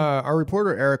 Seriously. though. Our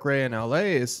reporter, Eric Ray in LA,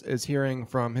 is hearing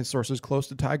from his sources close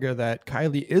to Tyga that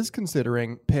Kylie is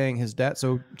considering paying his debt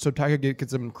so Tyga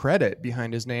gets some credit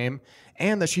behind his name,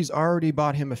 and that she's already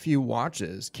bought him a few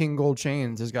watches. King Gold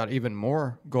Chains has got even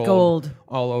more gold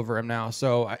all over him now.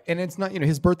 So, and it's not,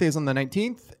 his birthday is on the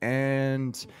 19th,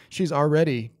 and she's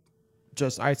already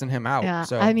just icing him out. Yeah,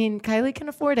 so. I mean, Kylie can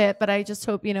afford it, but I just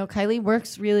hope, Kylie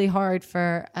works really hard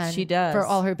for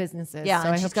all her businesses. Yeah, so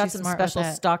and I she's hope got some special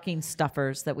stocking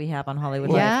stuffers that we have on Hollywood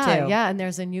Life too. Yeah, and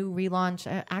there's a new relaunch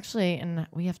actually, and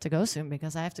we have to go soon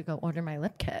because I have to go order my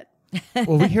lip kit.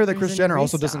 Well, we hear that Kris Jenner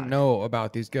also doesn't know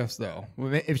about these gifts, though.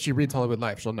 If she reads Hollywood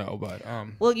Life, she'll know. But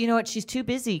well, you know what? She's too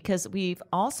busy because we've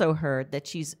also heard that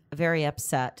she's very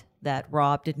upset that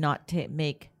Rob did not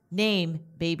name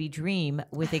Baby Dream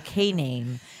with a K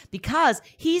name because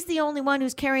he's the only one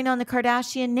who's carrying on the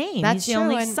Kardashian name. That's he's the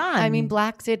only son. I mean,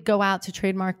 Black did go out to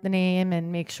trademark the name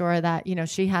and make sure that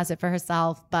she has it for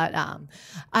herself. But Robin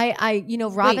Black,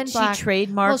 she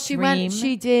trademarked Dream.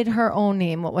 She did her own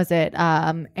name. What was it?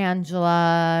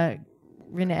 Angela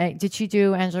Renee. Did she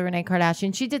do Angela Renee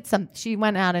Kardashian? She did some. She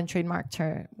went out and trademarked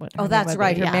her. That's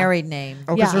right. Her married name.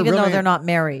 Oh, yeah, even though they're not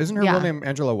married. Isn't her real name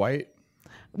Angela White?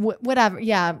 Whatever.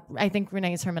 Yeah, I think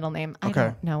Renee is her middle name. I Okay.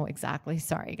 don't know exactly.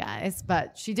 Sorry, guys.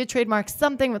 But she did trademark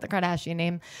something with the Kardashian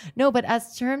name. No, but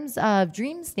as terms of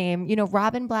Dream's name,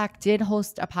 Robin Black did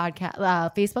host a podcast,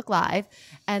 Facebook Live,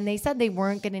 and they said they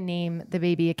weren't going to name the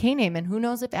baby a K name. And who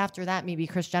knows if after that, maybe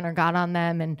Kris Jenner got on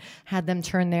them and had them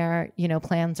turn their,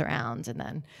 plans around. And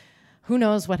then who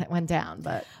knows what went down.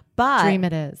 But Dream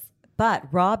it is. But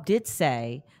Rob did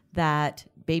say that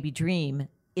Baby Dream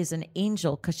is an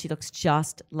angel because she looks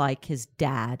just like his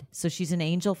dad. So she's an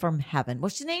angel from heaven. Well,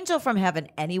 she's an angel from heaven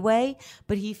anyway,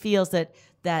 but he feels that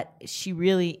she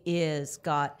really is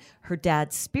got her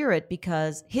dad's spirit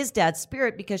because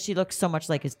she looks so much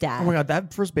like his dad. Oh my God,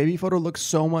 that first baby photo looks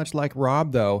so much like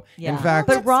Rob, though. Yeah. In fact,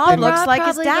 but Rob looks like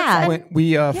his dad. When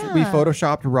we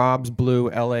photoshopped Rob's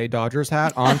blue LA Dodgers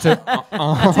hat onto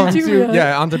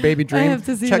Baby Dream.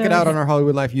 Check it out on our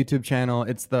Hollywood Life YouTube channel.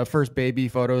 It's the first baby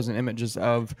photos and images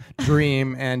of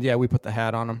Dream, and we put the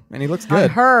hat on him, and he looks good.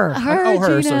 Her.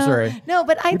 So sorry. No,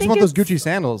 but I we think just want those Gucci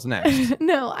sandals next.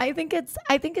 No, I think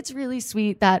it's really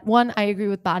sweet that one. I agree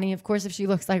with Bonnie. Of course, if she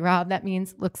looks like Rob, that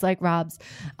means looks like Rob's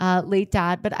late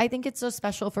dad. But I think it's so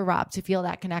special for Rob to feel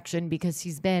that connection because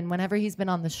whenever he's been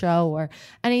on the show or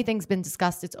anything's been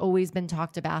discussed, it's always been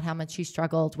talked about how much he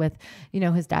struggled with,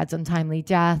 his dad's untimely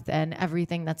death and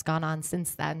everything that's gone on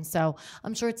since then. So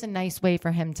I'm sure it's a nice way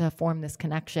for him to form this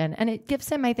connection, and it gives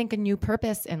him, I think, a new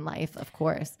purpose in life. Of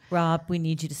course, Rob, we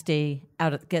need you to stay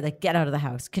get out of the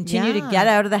house. Continue to get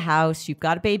out of the house. You've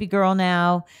got a baby girl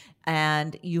now,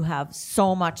 and you have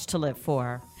so much to live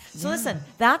for. So listen,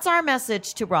 that's our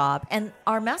message to Rob, and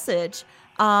our message,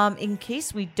 in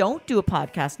case we don't do a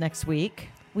podcast next week.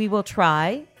 We will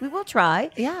try.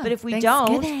 Yeah. But if we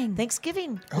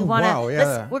Thanksgiving. Oh, wow.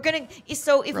 Yeah. We're going to.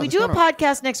 So if we do a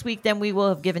podcast next week, then we will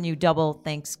have given you double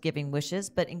Thanksgiving wishes.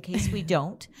 But in case we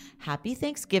don't, happy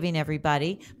Thanksgiving,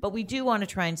 everybody. But we do want to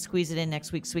try and squeeze it in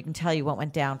next week so we can tell you what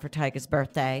went down for Tyga's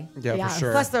birthday. Yeah, for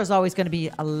sure. Plus, there's always going to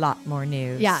be a lot more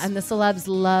news. Yeah, and the celebs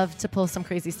love to pull some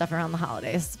crazy stuff around the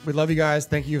holidays. We love you guys.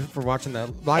 Thank you for watching the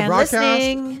live broadcast.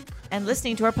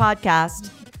 Listening to our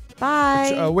podcast.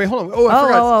 Bye. Wait, hold on.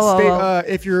 I forgot.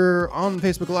 If you're on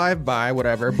Facebook Live, bye,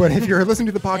 whatever. But if you're listening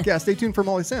to the podcast, stay tuned for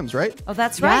Molly Sims, right? Oh,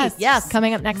 that's right. Yes.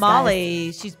 Coming up next, Molly.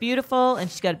 Guys. She's beautiful, and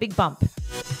she's got a big bump.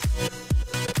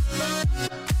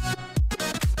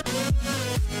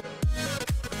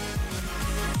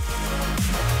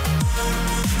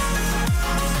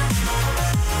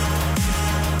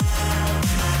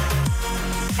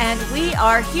 And we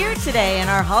are here today in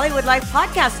our Hollywood Life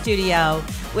podcast studio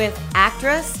with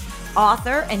actress,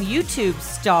 author, and YouTube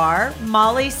star,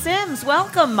 Molly Sims.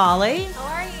 Welcome, Molly. How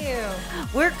are you?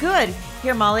 We're good.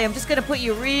 Here, Molly, I'm just going to put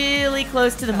you really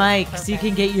close to the mic so you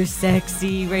can get your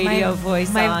sexy radio voice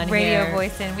on My radio here.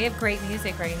 voice in. We have great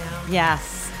music right now.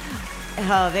 Yes.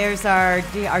 There's our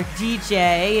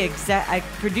DJ,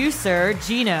 producer,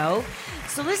 Gino.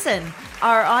 So listen,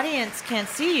 our audience can't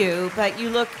see you, but you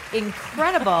look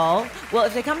incredible. Well,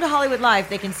 if they come to Hollywood Live,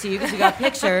 they can see you because you got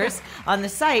pictures on the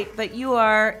site. But you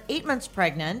are 8 months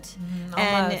pregnant.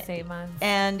 Almost 8 months.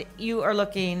 And you are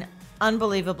looking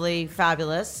unbelievably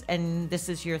fabulous. And this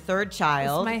is your third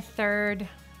child. It's my third,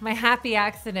 my happy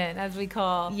accident, as we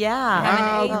call. Yeah.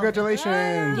 Wow,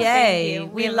 congratulations. Yay. Thank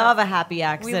you. We love a happy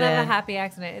accident. We love a happy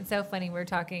accident. It's so funny. We were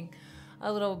talking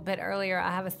a little bit earlier.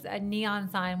 I have a neon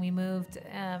sign. We moved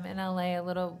in LA a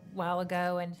little while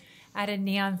ago, and I had a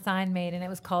neon sign made, and it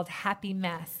was called Happy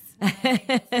Mess.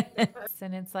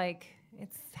 And it's like,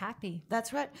 it's happy.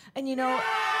 That's right. And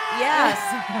yes.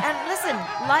 And listen,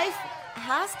 life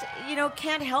has to,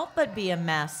 can't help but be a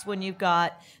mess when you've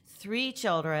got 3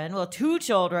 children, well, 2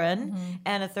 children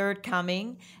and a third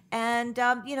coming. And,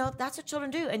 that's what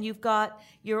children do. And you've got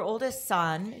your oldest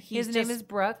son. His name is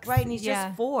Brooks. Right, and he's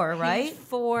just 4, right? He's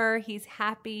 4. He's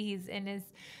happy. He's in his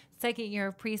second year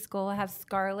of preschool. I have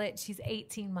Scarlett. She's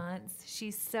 18 months.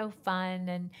 She's so fun,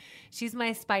 and she's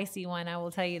my spicy one, I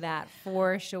will tell you that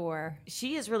for sure.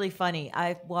 She is really funny.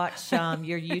 I've watched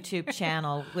your YouTube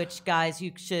channel, which, guys,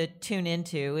 you should tune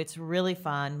into. It's really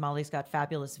fun. Molly's got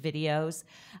fabulous videos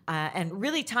and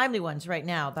really timely ones right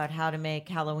now about how to make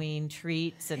Halloween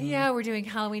treats. And yeah, we're doing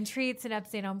Halloween treats and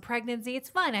update on pregnancy. It's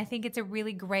fun. I think it's a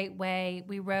really great way.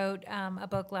 We wrote a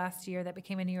book last year that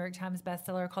became a New York Times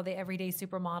bestseller called The Everyday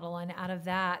Supermodel. And out of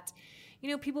that,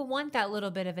 people want that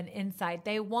little bit of an insight.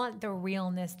 They want the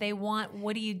realness. They want,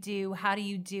 what do you do? How do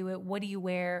you do it? What do you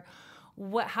wear?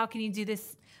 How can you do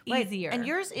this easier? And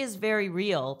yours is very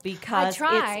real because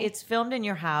it's filmed in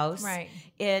your house. Right.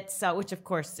 It's which of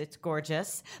course it's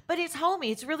gorgeous, but it's homey.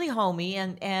 It's really homey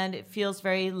and it feels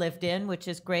very lived in, which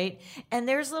is great. And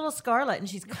there's little Scarlett, and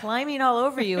she's climbing all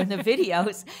over you in the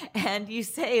videos. And you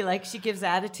say, like, she gives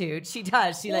attitude. She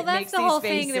does. She that's makes the these whole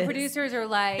faces. thing. The producers are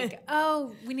like,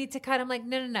 "Oh, we need to cut." I'm like,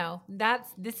 "No.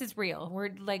 This is real. We're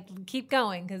like, keep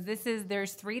going because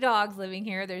there's 3 dogs living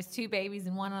here. There's 2 babies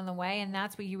and 1 on the way, and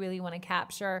that's what you really want to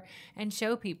capture and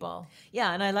show people."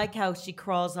 Yeah, and I like how she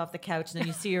crawls off the couch and then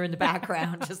you see her in the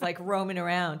background just like roaming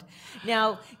around.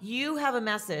 Now, you have a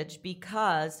message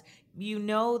because you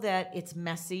know that it's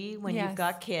messy when you've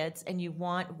got kids, and you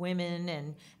want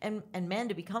women and men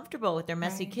to be comfortable with their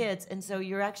messy kids. And so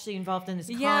you're actually involved in this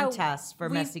contest for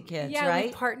messy kids, right?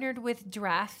 We've partnered with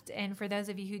Draft. And for those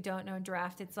of you who don't know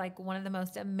Draft, it's like one of the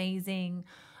most amazing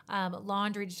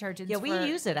laundry detergents. Yeah, we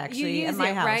use it actually at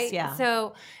my house. Right? Yeah.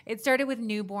 So it started with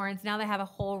newborns. Now they have a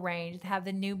whole range. They have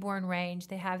the newborn range.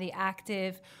 They have the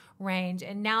active range.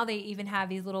 And now they even have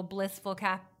these little blissful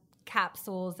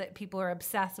capsules that people are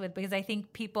obsessed with, because I think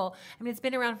it's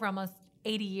been around for almost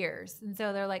 80 years. And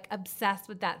so they're like obsessed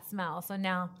with that smell. So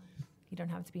now you don't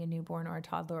have to be a newborn or a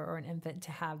toddler or an infant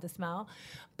to have the smell.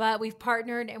 But we've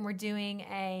partnered and we're doing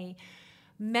a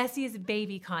Messiest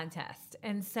Baby contest.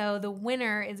 And so the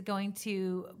winner is going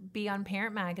to be on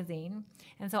Parent Magazine.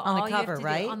 And so on all the cover, you have to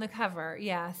right? do, on the cover,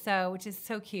 yeah. So, which is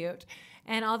so cute.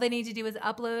 And all they need to do is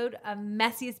upload a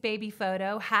Messiest Baby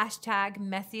photo,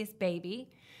 #MessiestBaby.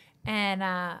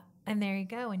 And there you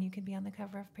go. And you can be on the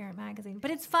cover of Parent Magazine.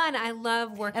 But it's fun. I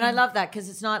love working. And I love that because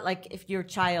it's not like if your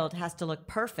child has to look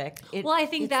perfect. I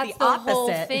think that's the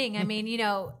whole thing. I mean,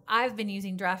 I've been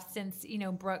using Draft since,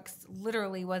 Brooks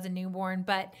literally was a newborn.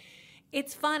 But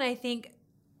it's fun. I think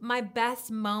my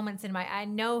best moments I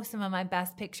know some of my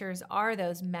best pictures are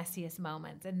those messiest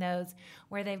moments, and those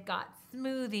where they've got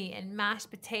smoothie and mashed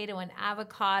potato and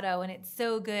avocado, and it's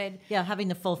so good. Yeah, having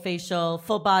the full facial,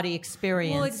 full body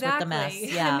experience with the mess.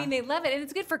 Yeah. I mean, they love it. And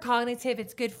it's good for cognitive,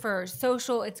 it's good for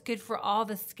social, it's good for all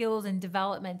the skills and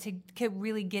development to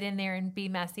really get in there and be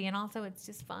messy. And also it's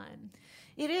just fun.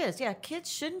 It is. Yeah,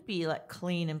 kids shouldn't be like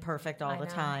clean and perfect all the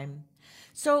time.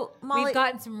 So, Molly, we've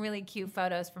gotten some really cute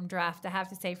photos from Draft, I have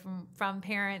to say, from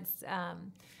parents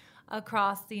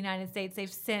across the United States. They've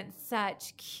sent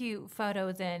such cute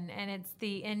photos in, and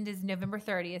the end is November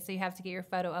 30th, so you have to get your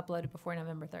photo uploaded before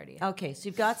November 30th. Okay, so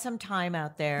you've got some time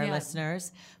out there,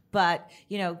 listeners. But,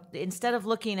 instead of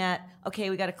looking at, okay,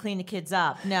 we got to clean the kids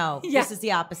up. No, this is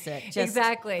the opposite. Just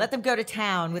exactly. Let them go to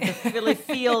town really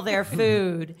feel their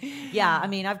food. Yeah, I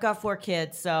mean, I've got 4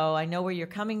 kids, so I know where you're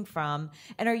coming from.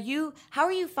 And how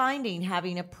are you finding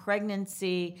having a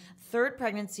pregnancy third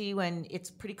pregnancy when it's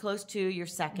pretty close to your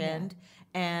second.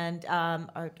 And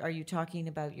are you talking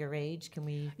about your age? Can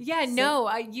we? Yeah,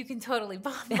 no, you can totally.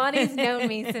 Bonnie's known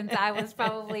me since I was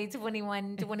probably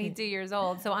 21, 22 years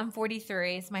old. So I'm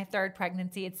 43. It's my third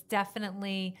pregnancy. It's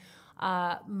definitely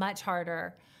much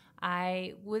harder.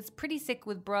 I was pretty sick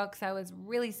with Brooks. I was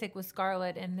really sick with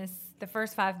Scarlett. And the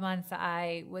first 5 months,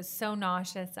 I was so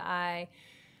nauseous. I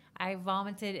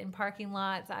vomited in parking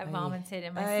lots. I vomited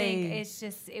in my sink.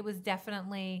 It was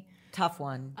definitely a tough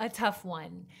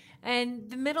one. And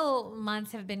the middle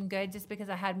months have been good just because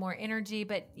I had more energy.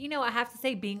 But, I have to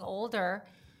say being older,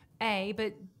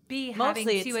 but B,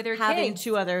 mostly having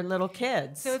two other little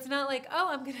kids. So it's not like,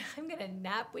 I'm gonna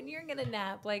nap when you're gonna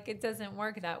nap. Like, it doesn't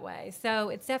work that way. So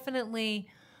it's definitely,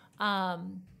 I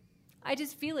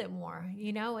just feel it more.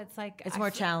 It's like it's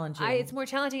more challenging. It's more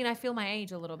challenging, and I feel my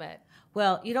age a little bit.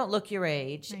 Well, you don't look your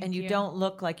age, Thank you you. don't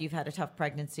look like you've had a tough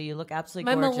pregnancy. You look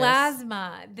absolutely My gorgeous.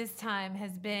 melasma this time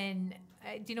has been.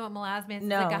 Do you know what melasma is?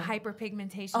 No. It's like a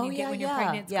hyperpigmentation you get when you're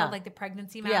pregnant. It's called like the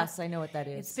pregnancy mask. Yes, I know what that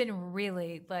is. It's been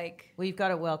really like. Well, you've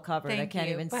got it well covered. I can't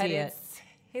even see it.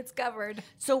 It's covered.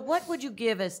 So what would you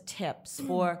give as tips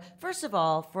for, first of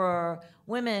all, for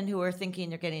women who are thinking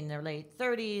they're getting in their late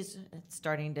 30s,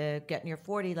 starting to get in your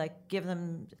 40s, like give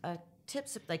them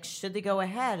tips, like should they go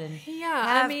ahead and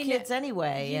have kids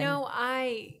anyway?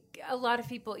 A lot of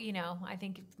people, I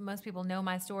think most people know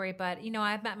my story, but,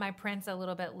 I've met my prince a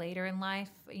little bit later in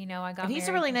life. I got married. He's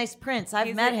a really nice prince.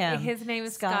 I've met him. His name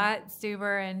is Scott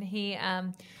Stuber, and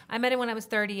I met him when I was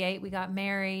 38. We got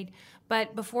married.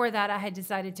 But before that, I had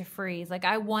decided to freeze. Like,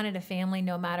 I wanted a family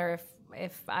no matter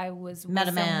if I was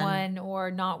with someone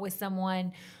or not with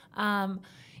someone.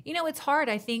 It's hard.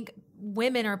 I think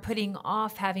women are putting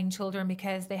off having children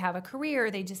because they have a career,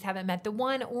 they just haven't met the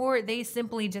one, or they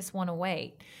simply just want to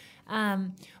wait.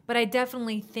 But I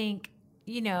definitely think,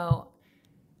 you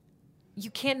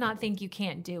cannot think you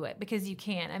can't do it, because you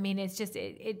can. I mean, it's just,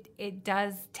 it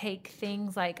does take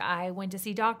things like I went to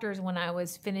see doctors when I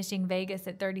was finishing Vegas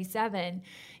at 37,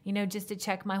 just to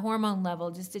check my hormone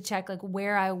level, just to check like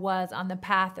where I was on the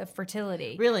path of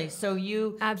fertility. Really? So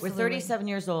you Absolutely. were 37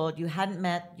 years old. You hadn't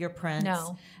met your prince.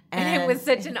 No. And it was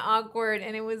such an awkward,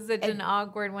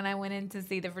 when I went in to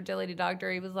see the fertility doctor,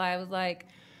 I was like,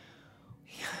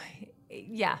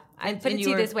 yeah, I put it to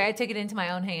you this way. I took it into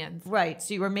my own hands. Right.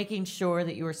 So you were making sure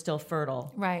that you were still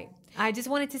fertile. Right. I just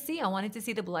wanted to see. I wanted to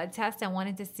see the blood test. I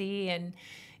wanted to see. And,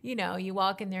 you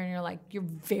walk in there and you're like, you're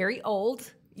very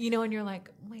old, and you're like,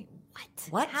 wait,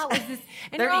 what? How is this?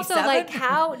 And you're also like,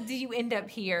 how do you end up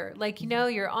here? Like,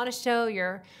 you're on a show,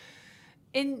 you're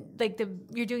in like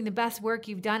you're doing the best work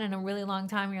you've done in a really long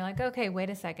time. You're like, okay, wait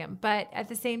a second. But at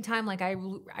the same time, like I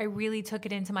really took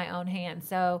it into my own hands.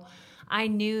 So I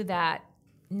knew that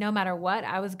no matter what,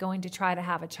 I was going to try to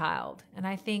have a child. And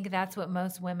I think that's what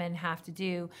most women have to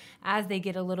do as they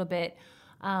get a little bit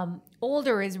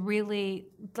older, is really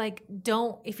like,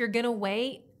 if you're going to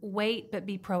wait, but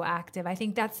be proactive. I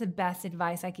think that's the best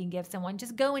advice I can give someone.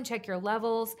 Just go and check your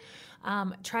levels.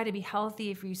 Try to be healthy.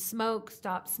 If you smoke,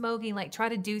 stop smoking. Like, try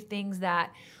to do things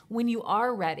that when you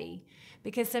are ready,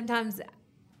 because sometimes,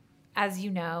 as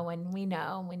you know, and we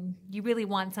know, when you really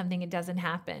want something, it doesn't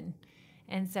happen.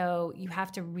 And so you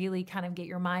have to really kind of get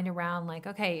your mind around like,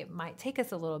 okay, it might take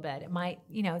us a little bit. It might,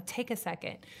 take a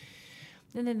second.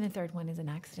 And then the third one is an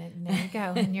accident, and there you go.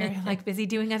 And you're like busy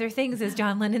doing other things, as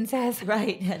John Lennon says.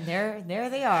 Right. And there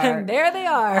they are. And there they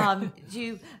are.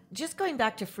 Just going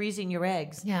back to freezing your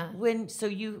eggs. Yeah. So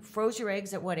you froze your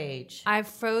eggs at what age? I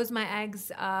froze my eggs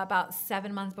about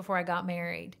 7 months before I got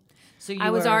married. So I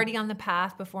was already on the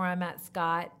path before I met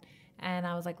Scott. And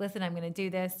I was like, listen, I'm going to do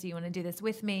this. Do you want to do this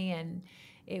with me? And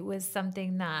it was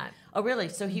something that... Oh, really?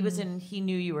 So he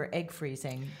knew you were egg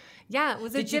freezing. Yeah, it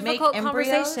was a Did difficult you make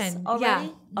embryos conversation. Already?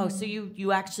 Yeah. Oh, so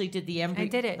you actually did the embryo. I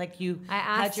did it. Like you I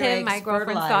asked had your him. My eggs girlfriend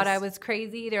fertilized. thought I was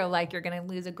crazy. They're like, you're going to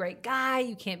lose a great guy.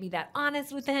 You can't be that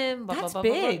honest with him. Blah, That's blah,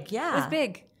 blah, big, blah, blah. yeah. It was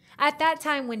big. At that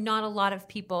time when not a lot of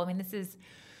people, I mean, this is,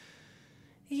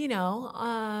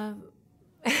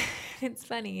 it's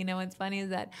funny, what's funny is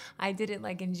that I did it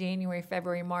like in January,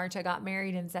 February, March. I got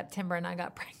married in September and I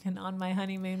got pregnant on my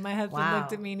honeymoon. My husband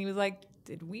looked at me and he was like,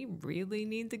 did we really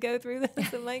need to go through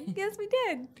this? I'm like, yes, we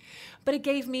did. But it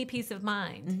gave me peace of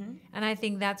mind. Mm-hmm. And I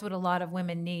think that's what a lot of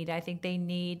women need. I think they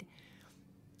need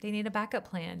a backup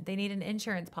plan. They need an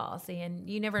insurance policy. And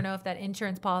you never know if that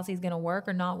insurance policy is going to work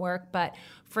or not work. But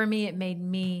for me, it made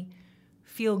me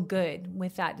feel good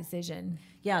with that decision.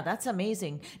 Yeah, that's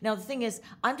amazing. Now, the thing is,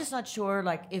 I'm just not sure,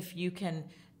 like, if you can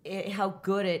how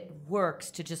good it works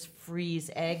to just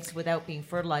freeze eggs without being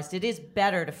fertilized. It is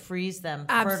better to freeze them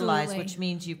fertilized, which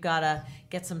means you've got to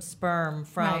get some sperm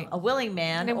from a willing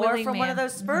man or from one of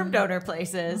those sperm donor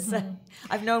places.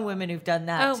 I've known women who've done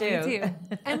that too. Me too.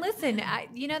 And listen,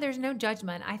 there's no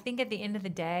judgment. I think at the end of the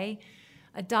day,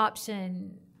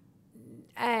 adoption,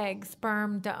 egg,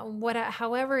 sperm,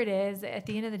 however it is, at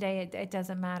the end of the day, it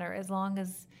doesn't matter as long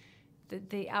as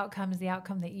the outcome is the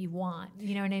outcome that you want.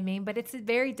 You know what I mean? But it's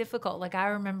very difficult. Like I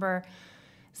remember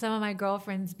some of my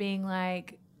girlfriends being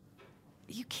like,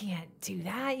 you can't do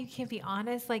that. You can't be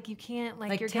honest. Like you can't,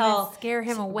 like you're going to scare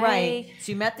him away. Right.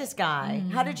 So you met this guy.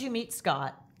 How did you meet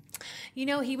Scott?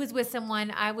 He was with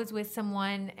someone, I was with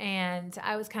someone, and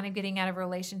I was kind of getting out of a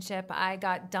relationship. I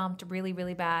got dumped really,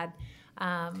 really bad.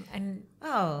 Bad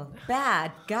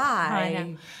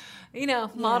guy. I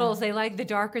know. Models, they like the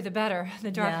darker the better.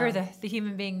 The darker the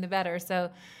human being, the better.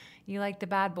 So you like the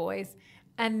bad boys.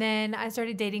 And then I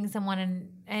started dating someone,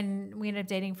 and we ended up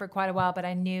dating for quite a while, but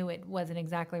I knew it wasn't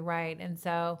exactly right. And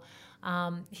so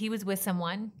he was with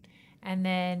someone, and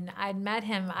then I'd met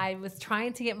him. I was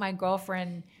trying to get my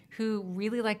girlfriend, who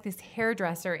really liked this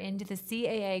hairdresser, into the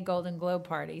CAA Golden Globe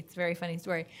party. It's a very funny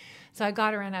story. So I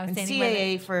got her in. I was standing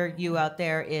CAA for you out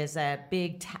there is a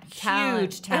big,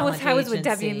 huge talent I was with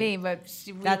agency. WME, but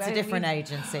that's a different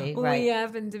agency, right? We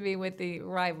happened to be with the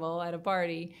rival at a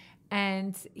party,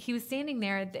 and he was standing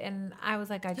there, and I was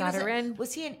like, I got her in.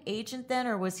 Was he an agent then,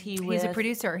 or was he? He's a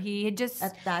producer. He had just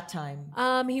at that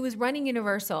time. He was running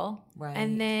Universal, right?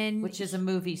 And then which is a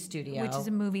movie studio.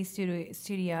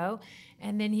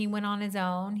 And then he went on his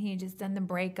own. He had just done the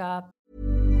breakup.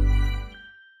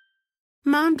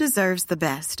 Mom deserves the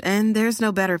best, and there's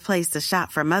no better place to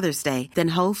shop for Mother's Day than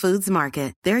Whole Foods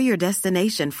Market. They're your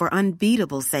destination for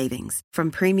unbeatable savings, from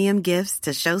premium gifts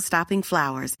to show-stopping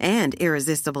flowers and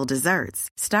irresistible desserts.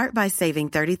 Start by saving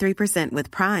 33% with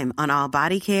Prime on all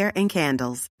body care and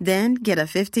candles. Then get a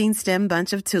 15-stem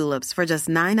bunch of tulips for just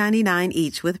 $9.99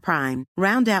 each with Prime.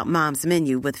 Round out Mom's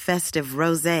menu with festive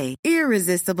rosé,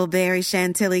 irresistible berry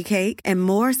chantilly cake, and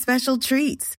more special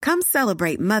treats. Come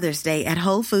celebrate Mother's Day at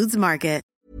Whole Foods Market.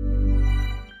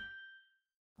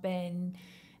 Been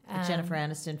the Jennifer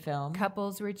Aniston film,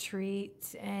 Couples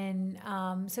Retreat, and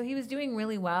so he was doing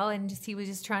really well, and he was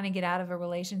just trying to get out of a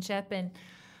relationship. And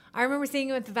I remember seeing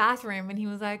him at the bathroom, and he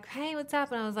was like, "Hey, what's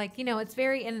up?" And I was like, it's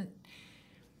very in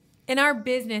our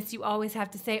business, you always have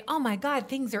to say, "Oh my God,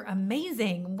 things are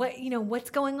amazing.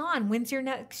 What's going on? When's your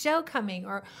next show coming?"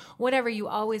 Or whatever. You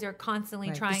always are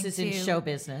constantly trying this to is in show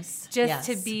business, just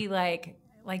to be like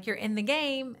you're in the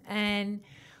game. And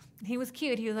he was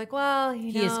cute. He was like, well, he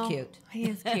is cute. He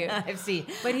is cute. I've seen.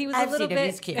 But he was a little bit.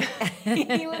 He's cute.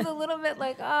 He was a little bit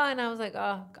like, oh, and I was like,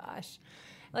 oh gosh,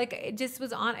 like it just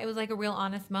was on. It was like a real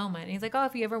honest moment. And he's like, oh,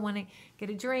 if you ever want to get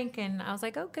a drink, and I was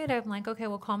like, oh, good. I'm like, okay,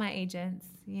 we'll call my agents,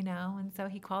 And so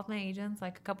he called my agents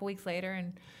like a couple weeks later,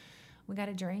 and we got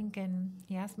a drink, and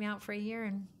he asked me out for a year,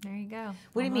 and there you go.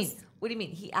 What do you mean? What do you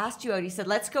mean? He asked you out. He said,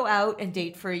 "Let's go out and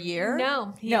date for a year."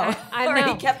 No, I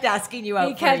know. He kept asking you out.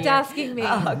 He kept asking me.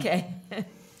 Oh, okay.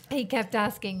 He kept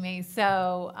asking me.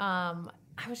 So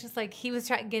I was just like, he was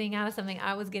getting out of something.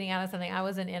 I was getting out of something. I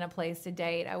wasn't in a place to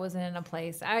date. I wasn't in a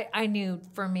place. I knew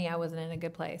for me, I wasn't in a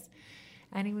good place.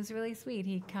 And he was really sweet.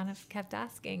 He kind of kept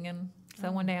asking, and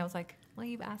so one day I was like, well,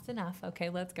 you've asked enough. Okay,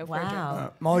 let's go for a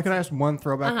drink. Molly, can I ask one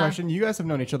throwback question? You guys have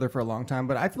known each other for a long time,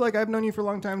 but I feel like I've known you for a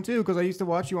long time too, because I used to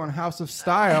watch you on House of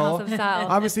Style. House of Style.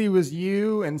 Obviously, it was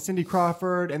you and Cindy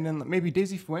Crawford, and then maybe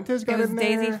Daisy Fuentes got in there.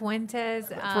 It was Daisy Fuentes.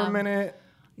 For a minute.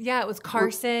 Yeah, it was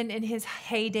Carson in his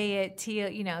heyday at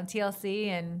TLC,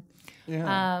 and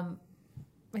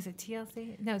is it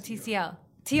TLC? No, TCL.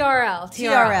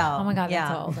 TRL. Oh my God,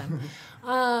 that's old.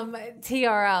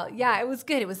 TRL. Yeah, it was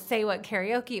good. It was Say What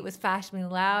Karaoke. It was Fashionably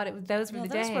Loud. Those were the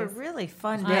days. Those were really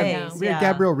fun days. We had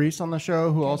Gabrielle Reese on the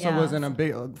show, who also was in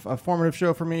a formative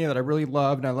show for me that I really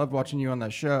loved, and I loved watching you on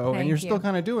that show. And you're still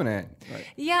kind of doing it. Right?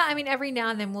 Yeah, I mean, every now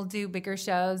and then we'll do bigger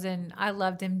shows, and I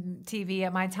loved MTV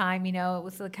at my time. It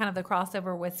was kind of the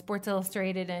crossover with Sports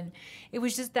Illustrated, and it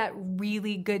was just that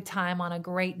really good time on a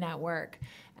great network.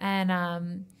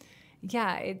 And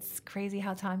yeah, it's crazy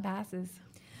how time passes.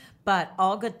 But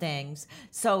all good things.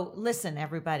 So listen,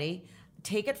 everybody,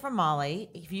 take it from Molly.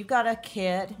 If you've got a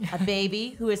kid, a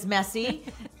baby who is messy,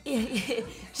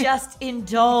 just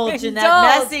indulge in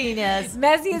that messiness.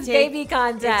 Messiest baby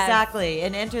contest. Exactly.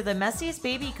 And enter the Messiest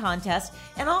Baby Contest.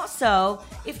 And also,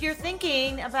 if you're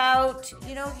thinking about,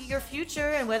 your future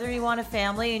and whether you want a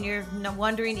family and you're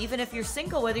wondering, even if you're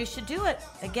single, whether you should do it,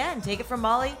 again, take it from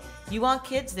Molly. You want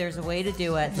kids, there's a way to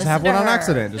do it. Just have one on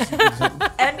accident.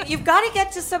 And you've got to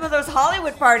get to some of those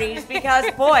Hollywood parties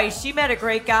because, boy, she met a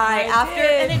great guy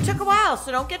and it took a while,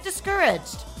 so don't get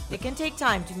discouraged. It can take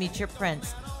time to meet your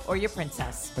prince or your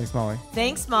princess. Thanks, Molly.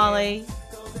 Thanks, Molly.